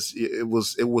of it is it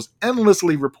was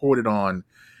endlessly reported on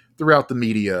throughout the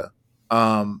media.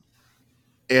 And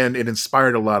it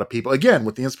inspired a lot of people. Again,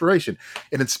 with the inspiration,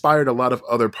 it inspired a lot of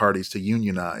other parties to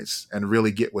unionize and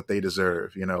really get what they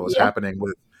deserve. It's happening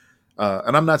with,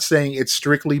 and I'm not saying it's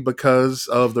strictly because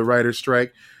of the writer's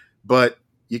strike, but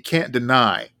you can't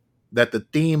deny that the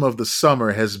theme of the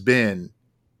summer has been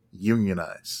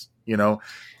unionize,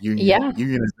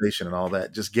 unionization and all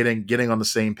that, just getting on the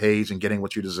same page and getting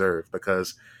what you deserve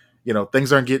because,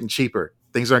 things aren't getting cheaper.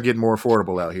 Things aren't getting more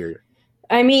affordable out here.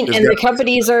 I mean, There's and the got-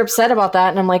 companies are upset about that.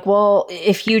 And I'm like, well,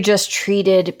 if you just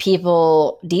treated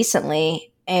people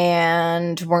decently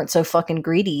and weren't so fucking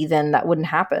greedy, then that wouldn't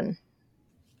happen.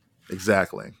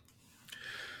 Exactly.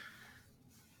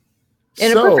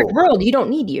 In a perfect world, you don't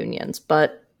need unions,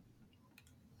 but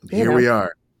here we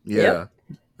are. Yeah.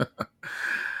 Yep.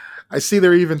 I see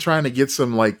they're even trying to get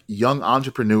some like young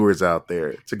entrepreneurs out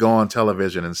there to go on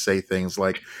television and say things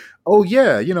like, oh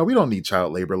yeah, you know, we don't need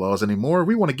child labor laws anymore.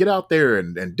 We want to get out there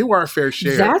and do our fair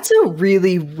share. That's a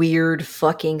really weird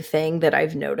fucking thing that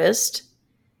I've noticed.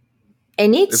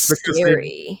 And it's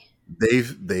scary.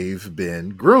 They've been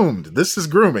groomed. This is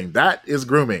grooming. That is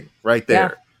grooming right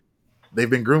there. Yeah. They've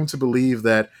been groomed to believe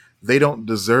that they don't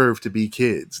deserve to be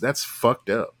kids. That's fucked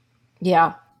up.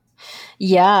 Yeah.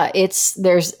 Yeah,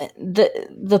 there's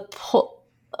the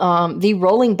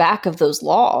rolling back of those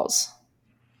laws,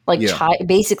 like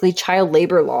basically child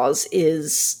labor laws,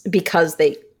 is because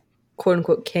they quote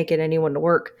unquote can't get anyone to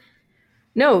work.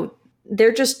 No,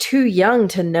 they're just too young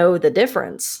to know the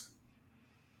difference.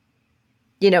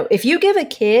 You know, if you give a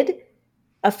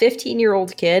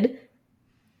 15-year-old kid,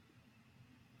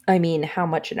 I mean, how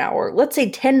much an hour? Let's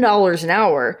say $10 an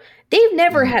hour. They've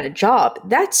never had a job.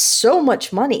 That's so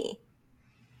much money.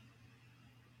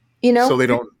 You know? So they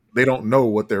don't know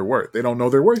what they're worth. They don't know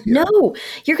their worth yet. No.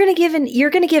 You're gonna give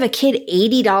a kid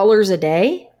 $80 a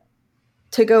day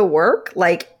to go work?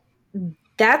 Like,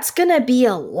 that's gonna be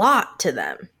a lot to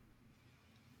them.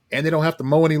 And they don't have to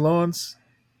mow any lawns?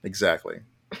 Exactly.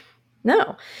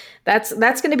 No. That's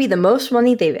gonna be the most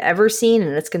money they've ever seen,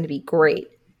 and it's gonna be great.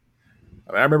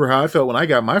 I remember how I felt when I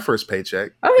got my first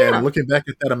paycheck. Oh, yeah. And looking back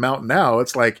at that amount now,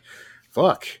 it's like,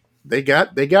 fuck, they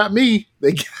got me.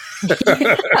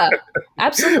 Yeah,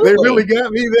 absolutely. They really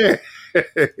got me there.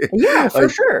 Yeah, for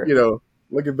sure. You know,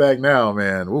 looking back now,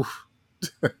 man, oof.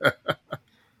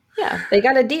 Yeah, they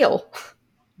got a deal.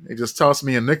 They just tossed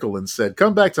me a nickel and said,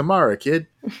 come back tomorrow, kid.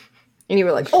 And you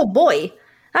were like, oh boy,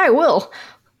 I will.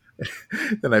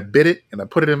 Then I bit it and I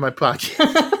put it in my pocket.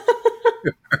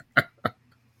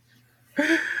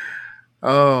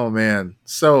 Oh man.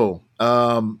 So,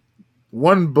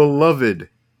 one beloved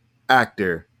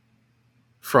actor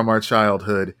from our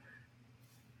childhood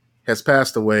has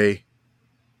passed away,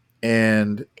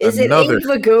 and is another... it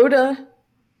Abe Vigoda?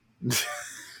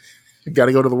 You got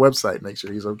to go to the website, make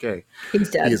sure he's okay.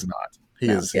 He's dead. He is not. He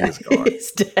is gone.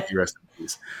 He's dead. Rest in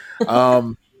peace.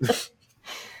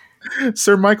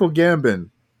 Sir Michael Gambon,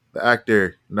 the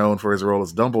actor known for his role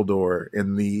as Dumbledore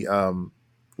in the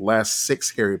last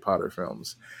 6 Harry Potter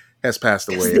films, has passed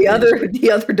away. The other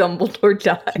Dumbledore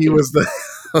died. He was the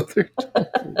other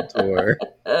Dumbledore.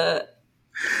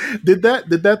 Did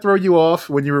that throw you off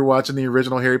when you were watching the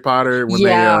original Harry Potter? When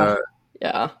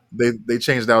they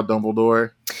changed out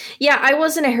Dumbledore? Yeah, I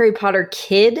wasn't a Harry Potter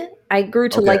kid. I grew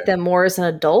to like them more as an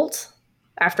adult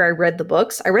after I read the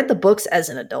books. I read the books as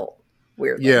an adult.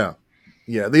 Weirdly. Yeah.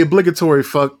 The obligatory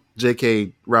fuck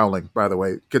J.K. Rowling, by the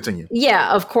way. Continue.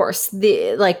 Yeah, of course.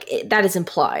 That is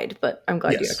implied, but I'm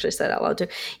glad you actually said it out loud too.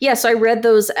 Yeah, so I read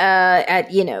those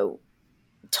at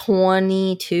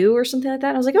 22 or something like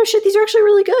that. I was like, oh shit, these are actually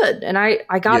really good. And I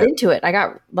got into it. I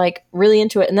got really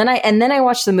into it. And then I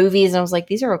watched the movies and I was like,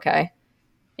 these are okay.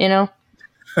 You know?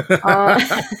 All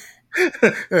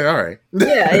right.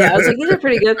 Yeah. I was like, these are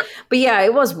pretty good. But yeah,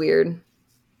 it was weird.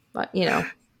 But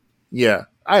Yeah,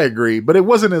 I agree. But it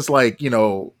wasn't as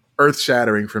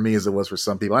earth-shattering for me as it was for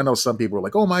some people. I know some people were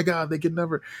like, oh my God, they could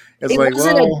never. It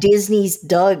wasn't a Disney's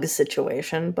Doug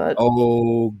situation, but.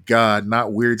 Oh God,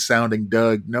 not weird-sounding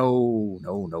Doug. No.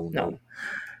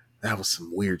 That was some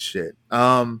weird shit.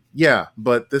 Yeah,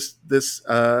 but this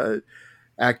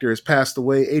actor has passed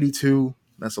away, 82.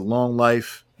 That's a long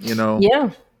life, Yeah.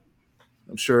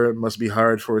 I'm sure it must be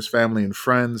hard for his family and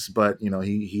friends, but,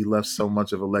 he left so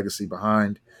much of a legacy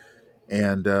behind.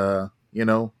 And,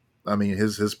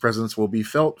 his presence will be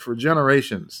felt for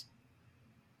generations.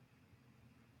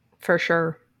 For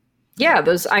sure. Yeah,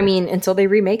 until they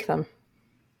remake them.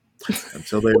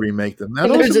 Now,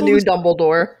 there's a new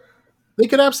Dumbledore. They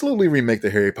could absolutely remake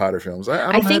the Harry Potter films.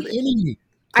 I think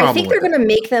they're going to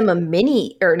make them not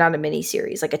a mini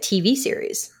series, like a TV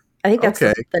series. I think that's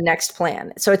the next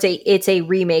plan. So it's a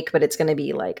remake, but it's going to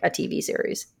be like a TV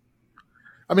series.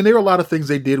 There are a lot of things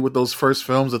they did with those first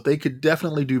films that they could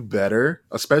definitely do better,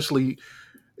 especially,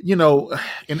 in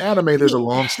anime, there's a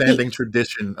long-standing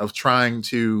tradition of trying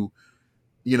to,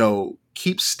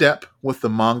 keep step with the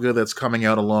manga that's coming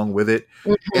out along with it.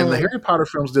 Mm-hmm. And the Harry Potter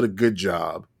films did a good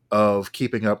job of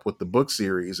keeping up with the book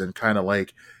series and kind of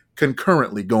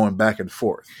concurrently going back and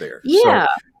forth there. Yeah.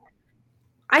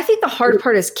 So, I think the hard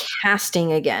part is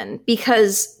casting again,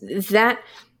 because that,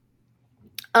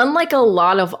 unlike a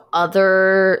lot of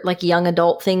other like young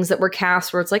adult things that were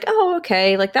cast where it's like, oh,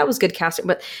 okay, like that was good casting,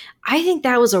 but I think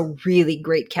that was a really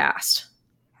great cast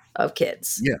of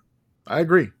kids. Yeah, I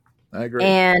agree.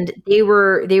 And they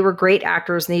were great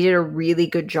actors and they did a really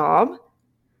good job.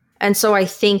 And so I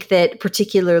think that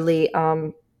particularly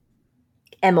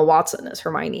Emma Watson as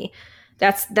Hermione,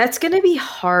 that's going to be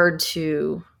hard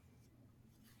to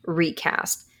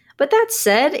recast. But that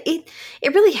said, it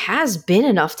really has been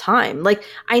enough time. Like,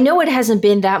 I know it hasn't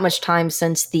been that much time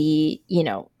since the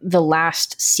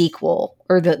last sequel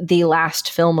or the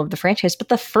last film of the franchise, but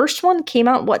the first one came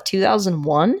out what,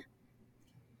 2001?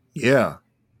 Yeah,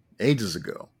 ages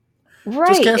ago. Right.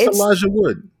 Just cast Elijah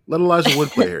Wood. Let Elijah Wood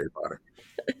play Harry Potter.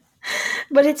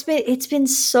 But it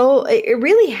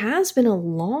really has been a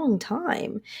long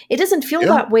time. It doesn't feel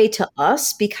that way to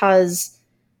us because,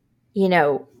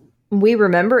 we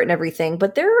remember it and everything,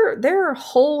 but there are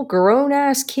whole grown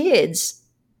ass kids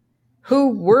who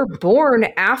were born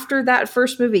after that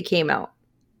first movie came out.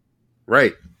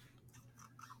 Right.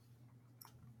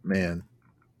 Man.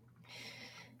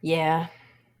 Yeah.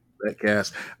 That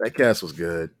cast was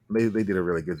good. They did a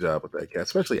really good job with that cast,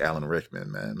 especially Alan Rickman,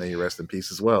 man. May he rest in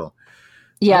peace as well.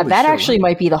 Yeah, holy that shit, actually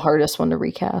might be the hardest one to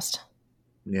recast.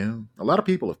 Yeah. A lot of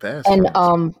people have passed. And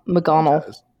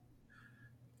McGonagall.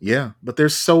 Yeah, but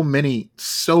there's so many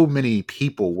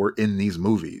people were in these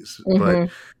movies. Mm-hmm.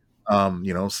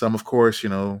 But some of course,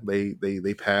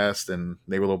 they passed and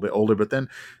they were a little bit older, but then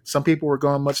some people were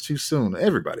gone much too soon.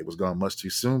 Everybody was gone much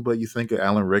too soon, but you think of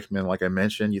Alan Rickman, like I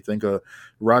mentioned, you think of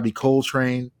Robbie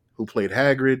Coltrane, who played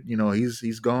Hagrid,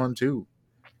 he's gone too.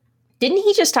 Didn't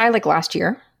he just die like last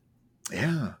year?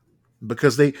 Yeah.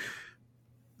 Because they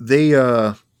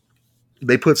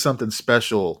put something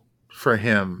special for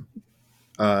him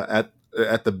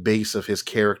at the base of his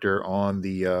character on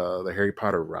the Harry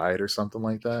Potter ride or something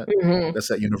like that. Mm-hmm.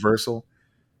 That's at Universal.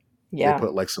 Yeah. They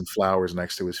put like some flowers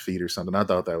next to his feet or something. I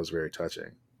thought that was very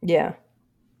touching. Yeah.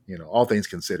 All things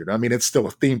considered. I mean, it's still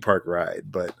a theme park ride,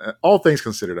 but all things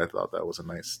considered, I thought that was a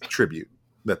nice tribute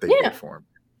that they did for him.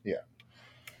 Yeah.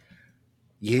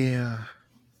 Yeah.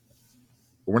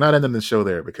 We're not ending the show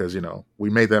there because, we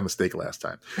made that mistake last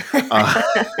time.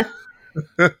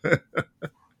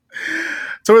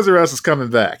 Toys R Us is coming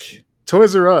back.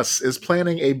 Toys R Us is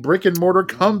planning a brick and mortar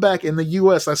comeback in the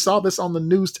U.S. I saw this on the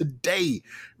news today,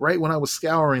 right when I was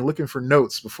scouring, looking for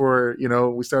notes before,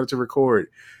 we started to record.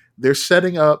 They're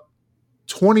setting up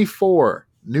 24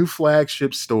 new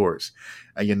flagship stores.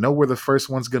 And you know where the first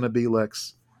one's going to be,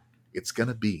 Lex? It's going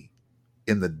to be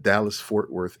in the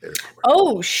Dallas-Fort Worth airport.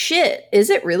 Oh, shit. Is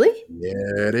it really?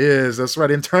 Yeah, it is. That's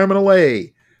right. In Terminal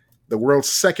A, the world's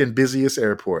second busiest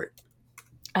airport.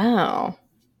 Oh.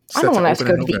 I don't want to have to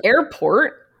go to the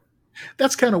airport.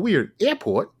 That's kind of weird.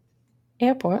 Airport?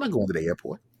 I'm not going to the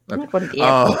airport. Okay. I'm not going to the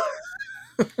airport.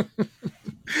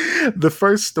 The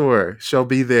first store shall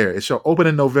be there. It shall open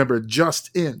in November,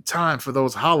 just in time for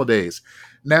those holidays.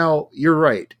 Now, you're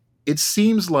right. It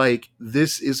seems like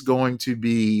this is going to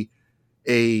be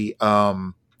a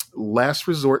last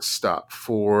resort stop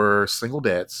for single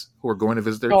dads who are going to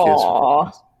visit their kids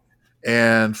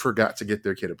and forgot to get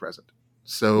their kid a present.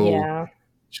 So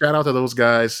shout out to those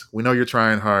guys. We know you're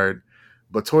trying hard,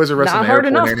 but Toys R Us not in the hard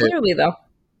airport enough, clearly, though.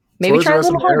 Maybe Toys try a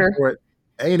little harder. Airport,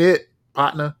 ain't it,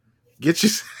 partner? Get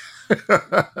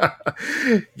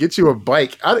you a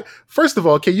bike. First of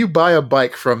all, can you buy a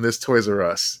bike from this Toys R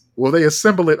Us? Will they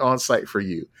assemble it on site for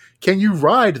you? Can you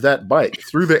ride that bike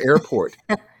through the airport?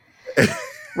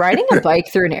 Riding a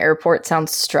bike through an airport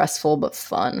sounds stressful but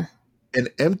fun. An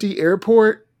empty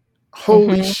airport?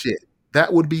 Holy shit.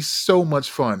 That would be so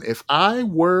much fun. If I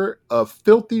were a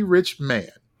filthy rich man,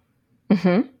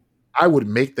 I would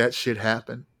make that shit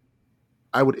happen.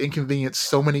 I would inconvenience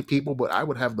so many people, but I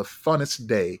would have the funnest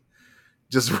day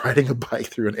just riding a bike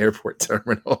through an airport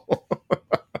terminal.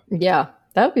 Yeah,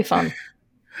 that would be fun.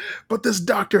 But this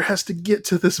doctor has to get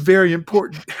to this very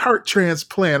important heart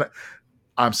transplant.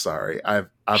 I'm sorry. I've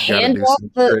got to do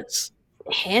some tricks.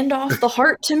 Hand off the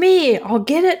heart to me. I'll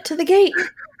get it to the gate.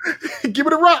 Give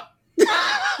it a rock.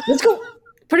 Let's go.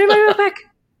 Put it in my backpack.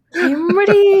 I'm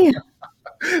ready.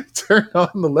 Turn on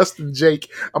the Less Than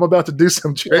Jake. I'm about to do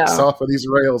some tricks off of these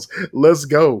rails. Let's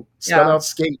go. Spell out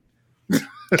skate.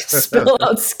 Spell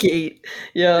out skate.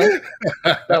 Yeah.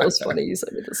 That was funny. You said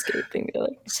the skate thing.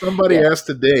 Somebody asked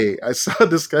today, I saw a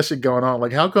discussion going on,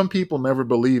 like, how come people never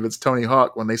believe it's Tony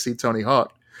Hawk when they see Tony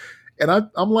Hawk? And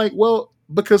I'm like, well,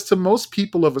 because to most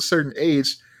people of a certain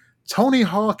age, Tony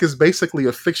Hawk is basically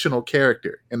a fictional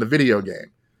character in the video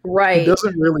game. He Right.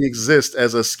 doesn't really exist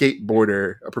as a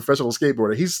skateboarder, a professional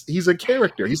skateboarder. He's a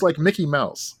character. He's like Mickey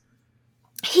Mouse.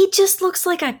 He just looks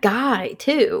like a guy,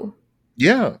 too.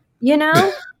 Yeah. You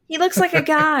know? He looks like a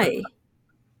guy.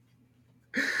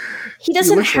 He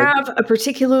doesn't looks like- have a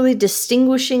particularly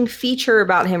distinguishing feature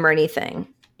about him or anything,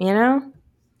 you know?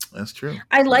 That's true.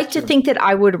 I like to think that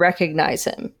I would recognize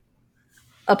him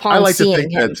upon like to seeing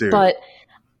think him, that too. but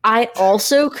I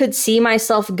also could see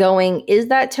myself going, is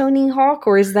that Tony Hawk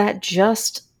or is that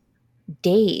just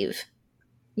Dave?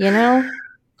 You know?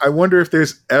 I wonder if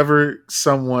there's ever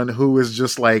someone who is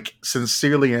just like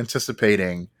sincerely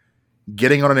anticipating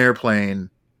getting on an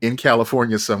airplane in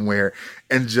California somewhere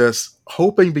and just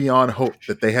hoping beyond hope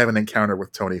that they have an encounter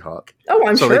with Tony Hawk. Oh,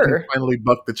 I'm so they sure. can finally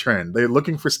buck the trend. They're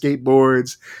looking for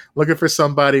skateboards, looking for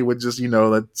somebody with just,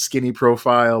 a skinny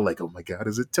profile. Like, oh my God,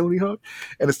 is it Tony Hawk?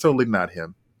 And it's totally not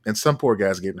him. And some poor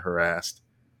guy's getting harassed.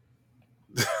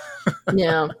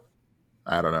 Yeah.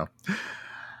 I don't know.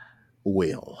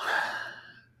 Well,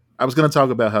 I was going to talk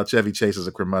about how Chevy Chase is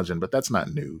a curmudgeon, but that's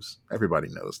not news. Everybody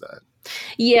knows that.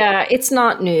 Yeah, it's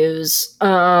not news.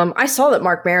 I saw that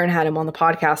Mark Maron had him on the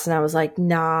podcast, and I was like,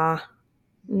 nah,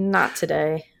 not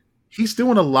today. He's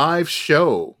doing a live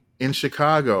show in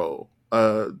Chicago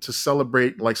to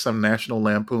celebrate like some National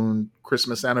Lampoon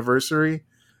Christmas anniversary.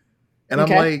 And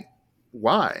Okay. I'm like,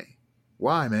 why?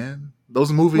 Why, man?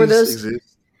 Those movies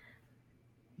exist.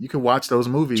 You can watch those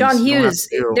movies. John Hughes.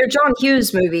 They're John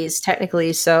Hughes movies,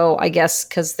 technically. So I guess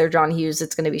because they're John Hughes,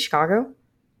 it's going to be Chicago.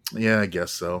 Yeah, I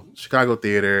guess so. Chicago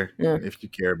theater, Yeah. if you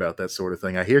care about that sort of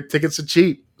thing. I hear tickets are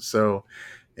cheap. So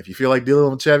if you feel like dealing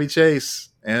with Chevy Chase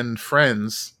and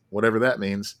friends, whatever that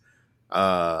means,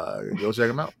 go check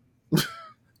them out.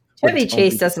 Chevy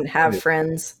Chase doesn't have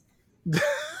friends.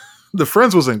 The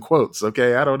friends was in quotes,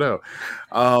 okay? I don't know.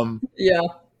 Yeah.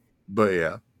 But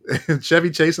yeah.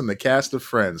 Chevy Chase and the cast of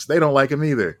Friends. They don't like him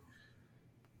either.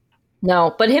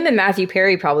 No, but him and Matthew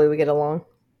Perry probably would get along.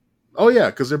 Oh yeah,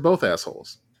 because they're both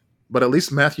assholes. But at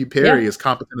least Matthew Perry is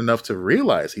competent enough to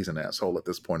realize he's an asshole at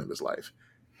this point of his life.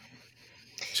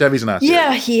 Chevy's not.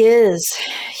 Yeah, he is.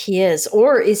 He is.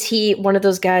 Or is he one of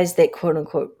those guys that quote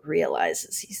unquote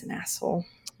realizes he's an asshole?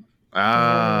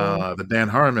 The Dan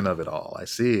Harmon of it all. I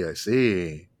see.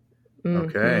 Mm-hmm.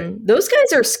 Okay. Those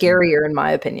guys are scarier in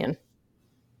my opinion.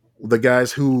 The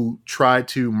guys who try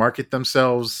to market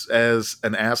themselves as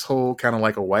an asshole, kind of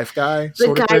like a wife guy.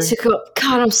 The guys who go,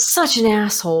 God, I'm such an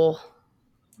asshole.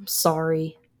 I'm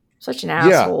sorry. Such an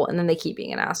asshole. And then they keep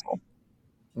being an asshole.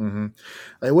 Mm-hmm.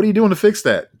 Like, what are you doing to fix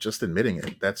that? Just admitting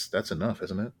it. That's enough,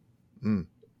 isn't it?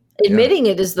 Admitting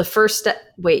it is the first step.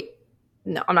 Wait.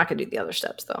 No, I'm not going to do the other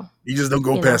steps, though. You just don't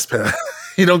go past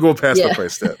you don't go past the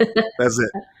first step. That's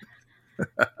it.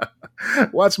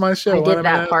 Watch my show. I did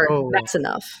that part. That's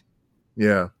enough.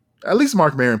 Yeah. At least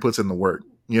Mark Maron puts in the work.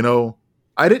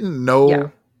 I didn't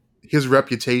know his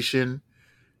reputation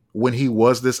when he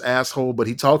was this asshole, but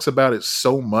he talks about it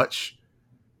so much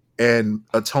and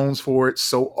atones for it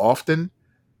so often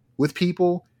with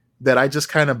people that I just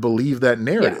kind of believe that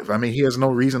narrative. I mean, he has no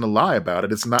reason to lie about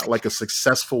it. It's not like a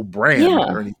successful brand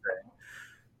or anything.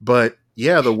 But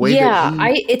the way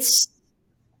that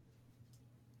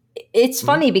it's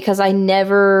funny because I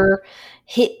never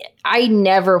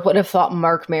would have thought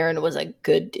Mark Maron was a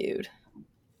good dude.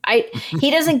 He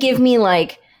doesn't give me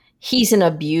like he's an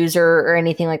abuser or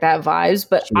anything like that vibes,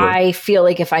 but I feel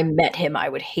like if I met him, I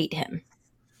would hate him.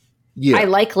 Yeah, I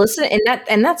like listening,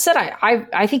 and that said,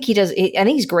 I think he does. I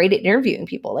think he's great at interviewing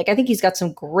people. Like I think he's got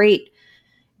some great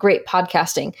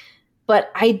podcasting,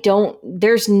 but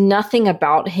there's nothing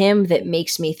about him that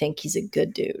makes me think he's a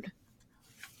good dude.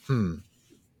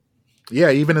 Yeah,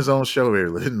 even his own show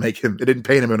didn't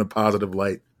paint him in a positive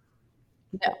light.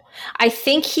 No, I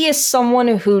think he is someone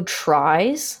who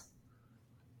tries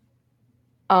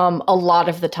a lot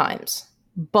of the times,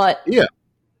 but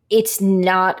it's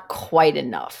not quite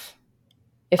enough.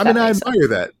 I admire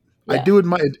that. Yeah. I do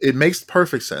admire it. Makes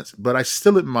perfect sense, but I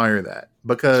still admire that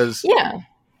because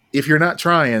if you're not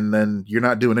trying, then you're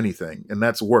not doing anything, and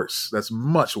that's worse. That's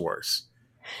much worse.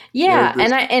 Yeah,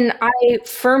 and I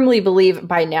firmly believe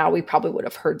by now we probably would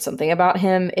have heard something about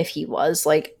him if he was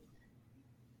like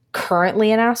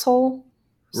currently an asshole.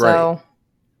 So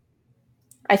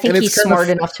I think he's smart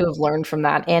enough to have learned from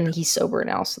that, and he's sober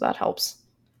now, so that helps.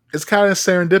 It's kind of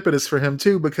serendipitous for him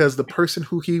too, because the person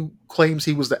who he claims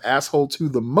he was the asshole to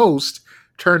the most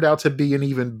turned out to be an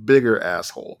even bigger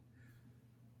asshole.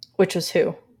 Which was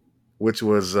who? Which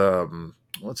was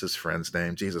what's his friend's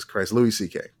name? Jesus Christ, Louis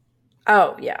C.K.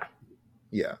 Oh yeah,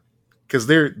 because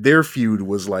their feud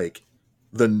was like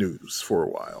the news for a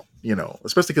while.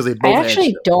 especially because they I both had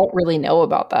actually shows. don't really know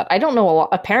about that. I don't know a lot.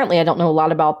 Apparently, I don't know a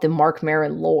lot about the Marc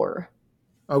Maron lore.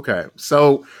 Okay.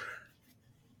 So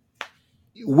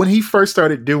when he first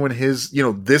started doing his,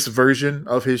 this version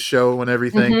of his show and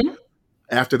everything, Mm-hmm.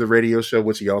 after the radio show,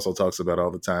 which he also talks about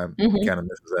all the time, he Mm-hmm. kind of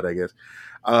misses that, I guess.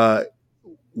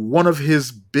 One of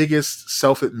his biggest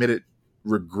self-admitted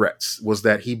regrets was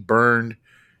that he burned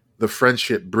the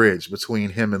friendship bridge between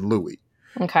him and Louis.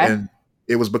 Okay. And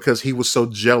it was because he was so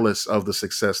jealous of the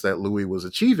success that Louis was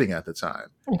achieving at the time.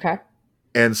 Okay.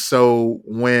 And so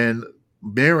when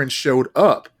Maron showed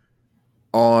up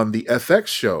on the FX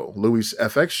show, Louis'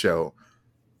 FX show,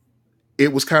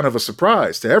 it was kind of a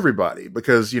surprise to everybody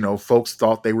because, folks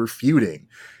thought they were feuding.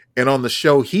 And on the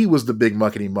show, he was the big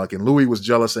muckety muck and Louis was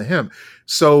jealous of him.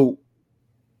 So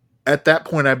at that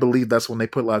point, I believe that's when they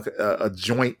put like a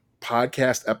joint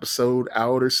podcast episode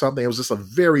out or something. It was just a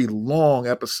very long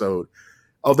episode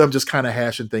of them just kind of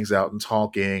hashing things out and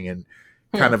talking and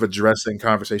kind of addressing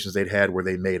conversations they'd had where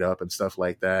they made up and stuff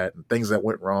like that and things that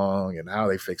went wrong and how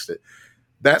they fixed it,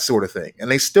 that sort of thing. And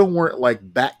they still weren't like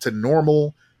back to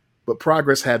normal, but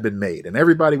progress had been made and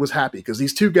everybody was happy because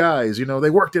these two guys, they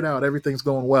worked it out. Everything's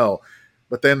going well.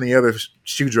 But then the other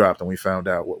shoe dropped and we found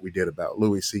out what we did about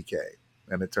Louis C.K.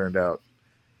 And it turned out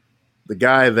the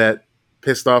guy that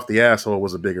pissed off the asshole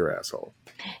was a bigger asshole.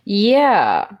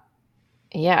 Yeah.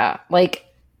 Yeah. Like,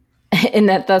 and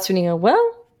that's when you go,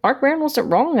 well, Marc Maron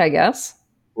wasn't wrong, I guess.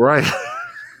 Right.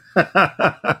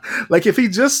 Like if he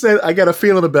just said, I got a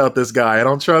feeling about this guy, I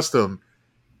don't trust him.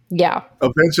 Yeah.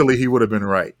 Eventually he would have been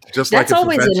right. Just That's like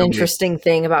always an interesting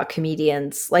thing about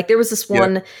comedians. Like there was this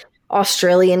one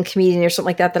Australian comedian or something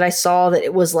like that I saw that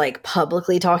it was like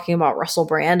publicly talking about Russell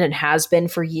Brand and has been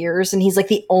for years. And he's like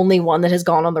the only one that has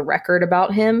gone on the record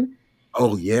about him.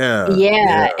 Oh, yeah.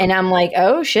 Yeah. And I'm like,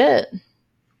 oh, shit.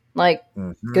 Like,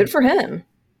 good for him.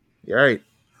 You're right.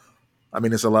 I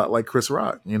mean, it's a lot like Chris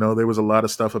Rock. There was a lot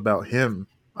of stuff about him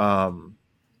a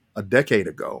decade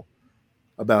ago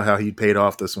about how he paid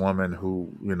off this woman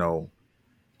who,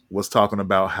 was talking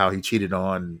about how he cheated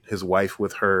on his wife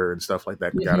with her and stuff like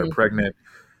that and got her pregnant.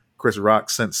 Chris Rock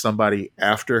sent somebody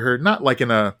after her, not like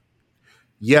in a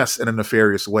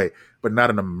nefarious way, but not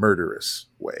in a murderous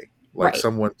way. Like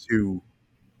someone to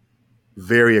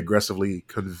very aggressively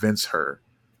convince her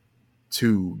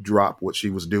to drop what she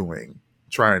was doing,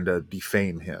 trying to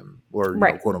defame him or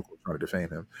quote unquote trying to defame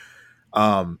him.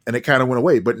 And it kind of went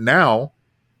away. But now,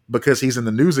 because he's in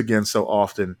the news again so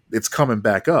often, it's coming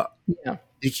back up. Yeah.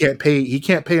 He can't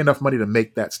pay enough money to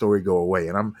make that story go away.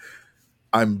 And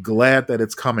I'm glad that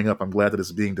it's coming up. I'm glad that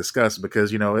it's being discussed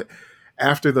because,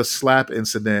 after the slap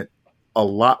incident, a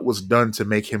lot was done to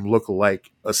make him look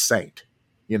like a saint,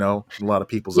 in a lot of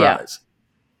people's eyes.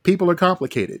 People are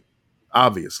complicated,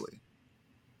 obviously.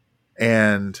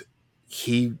 And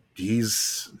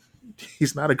he's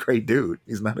not a great dude.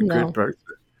 He's not a good person.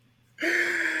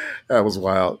 That was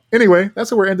wild. Anyway,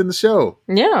 that's where we're ending the show.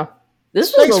 Yeah.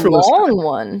 This was a long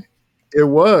one. It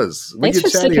was. Thanks for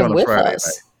sticking with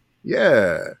us.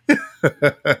 Yeah.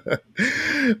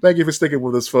 Thank you for sticking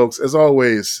with us, folks. As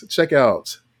always, check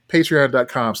out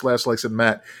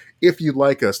patreon.com/LexandMatt if you'd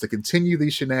like us to continue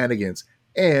these shenanigans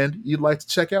and you'd like to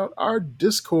check out our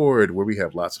Discord where we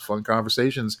have lots of fun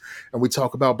conversations and we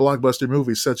talk about blockbuster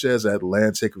movies such as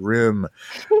Atlantic Rim.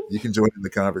 You can join in the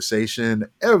conversation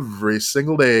every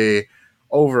single day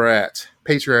over at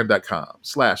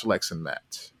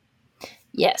patreon.com/LexandMatt.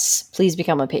 Yes, please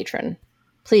become a patron.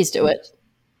 Please do it.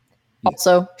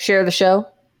 Also, share the show,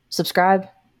 subscribe,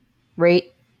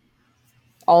 rate,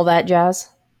 all that jazz.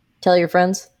 Tell your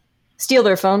friends. Steal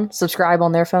their phone, subscribe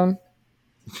on their phone.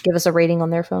 Give us a rating on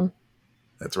their phone.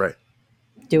 That's right.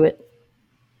 Do it.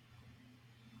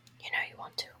 You know you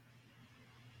want to.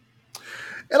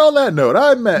 And on that note,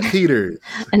 I'm Matt Peters.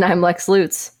 And I'm Lex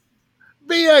Lutz.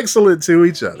 Be excellent to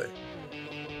each other.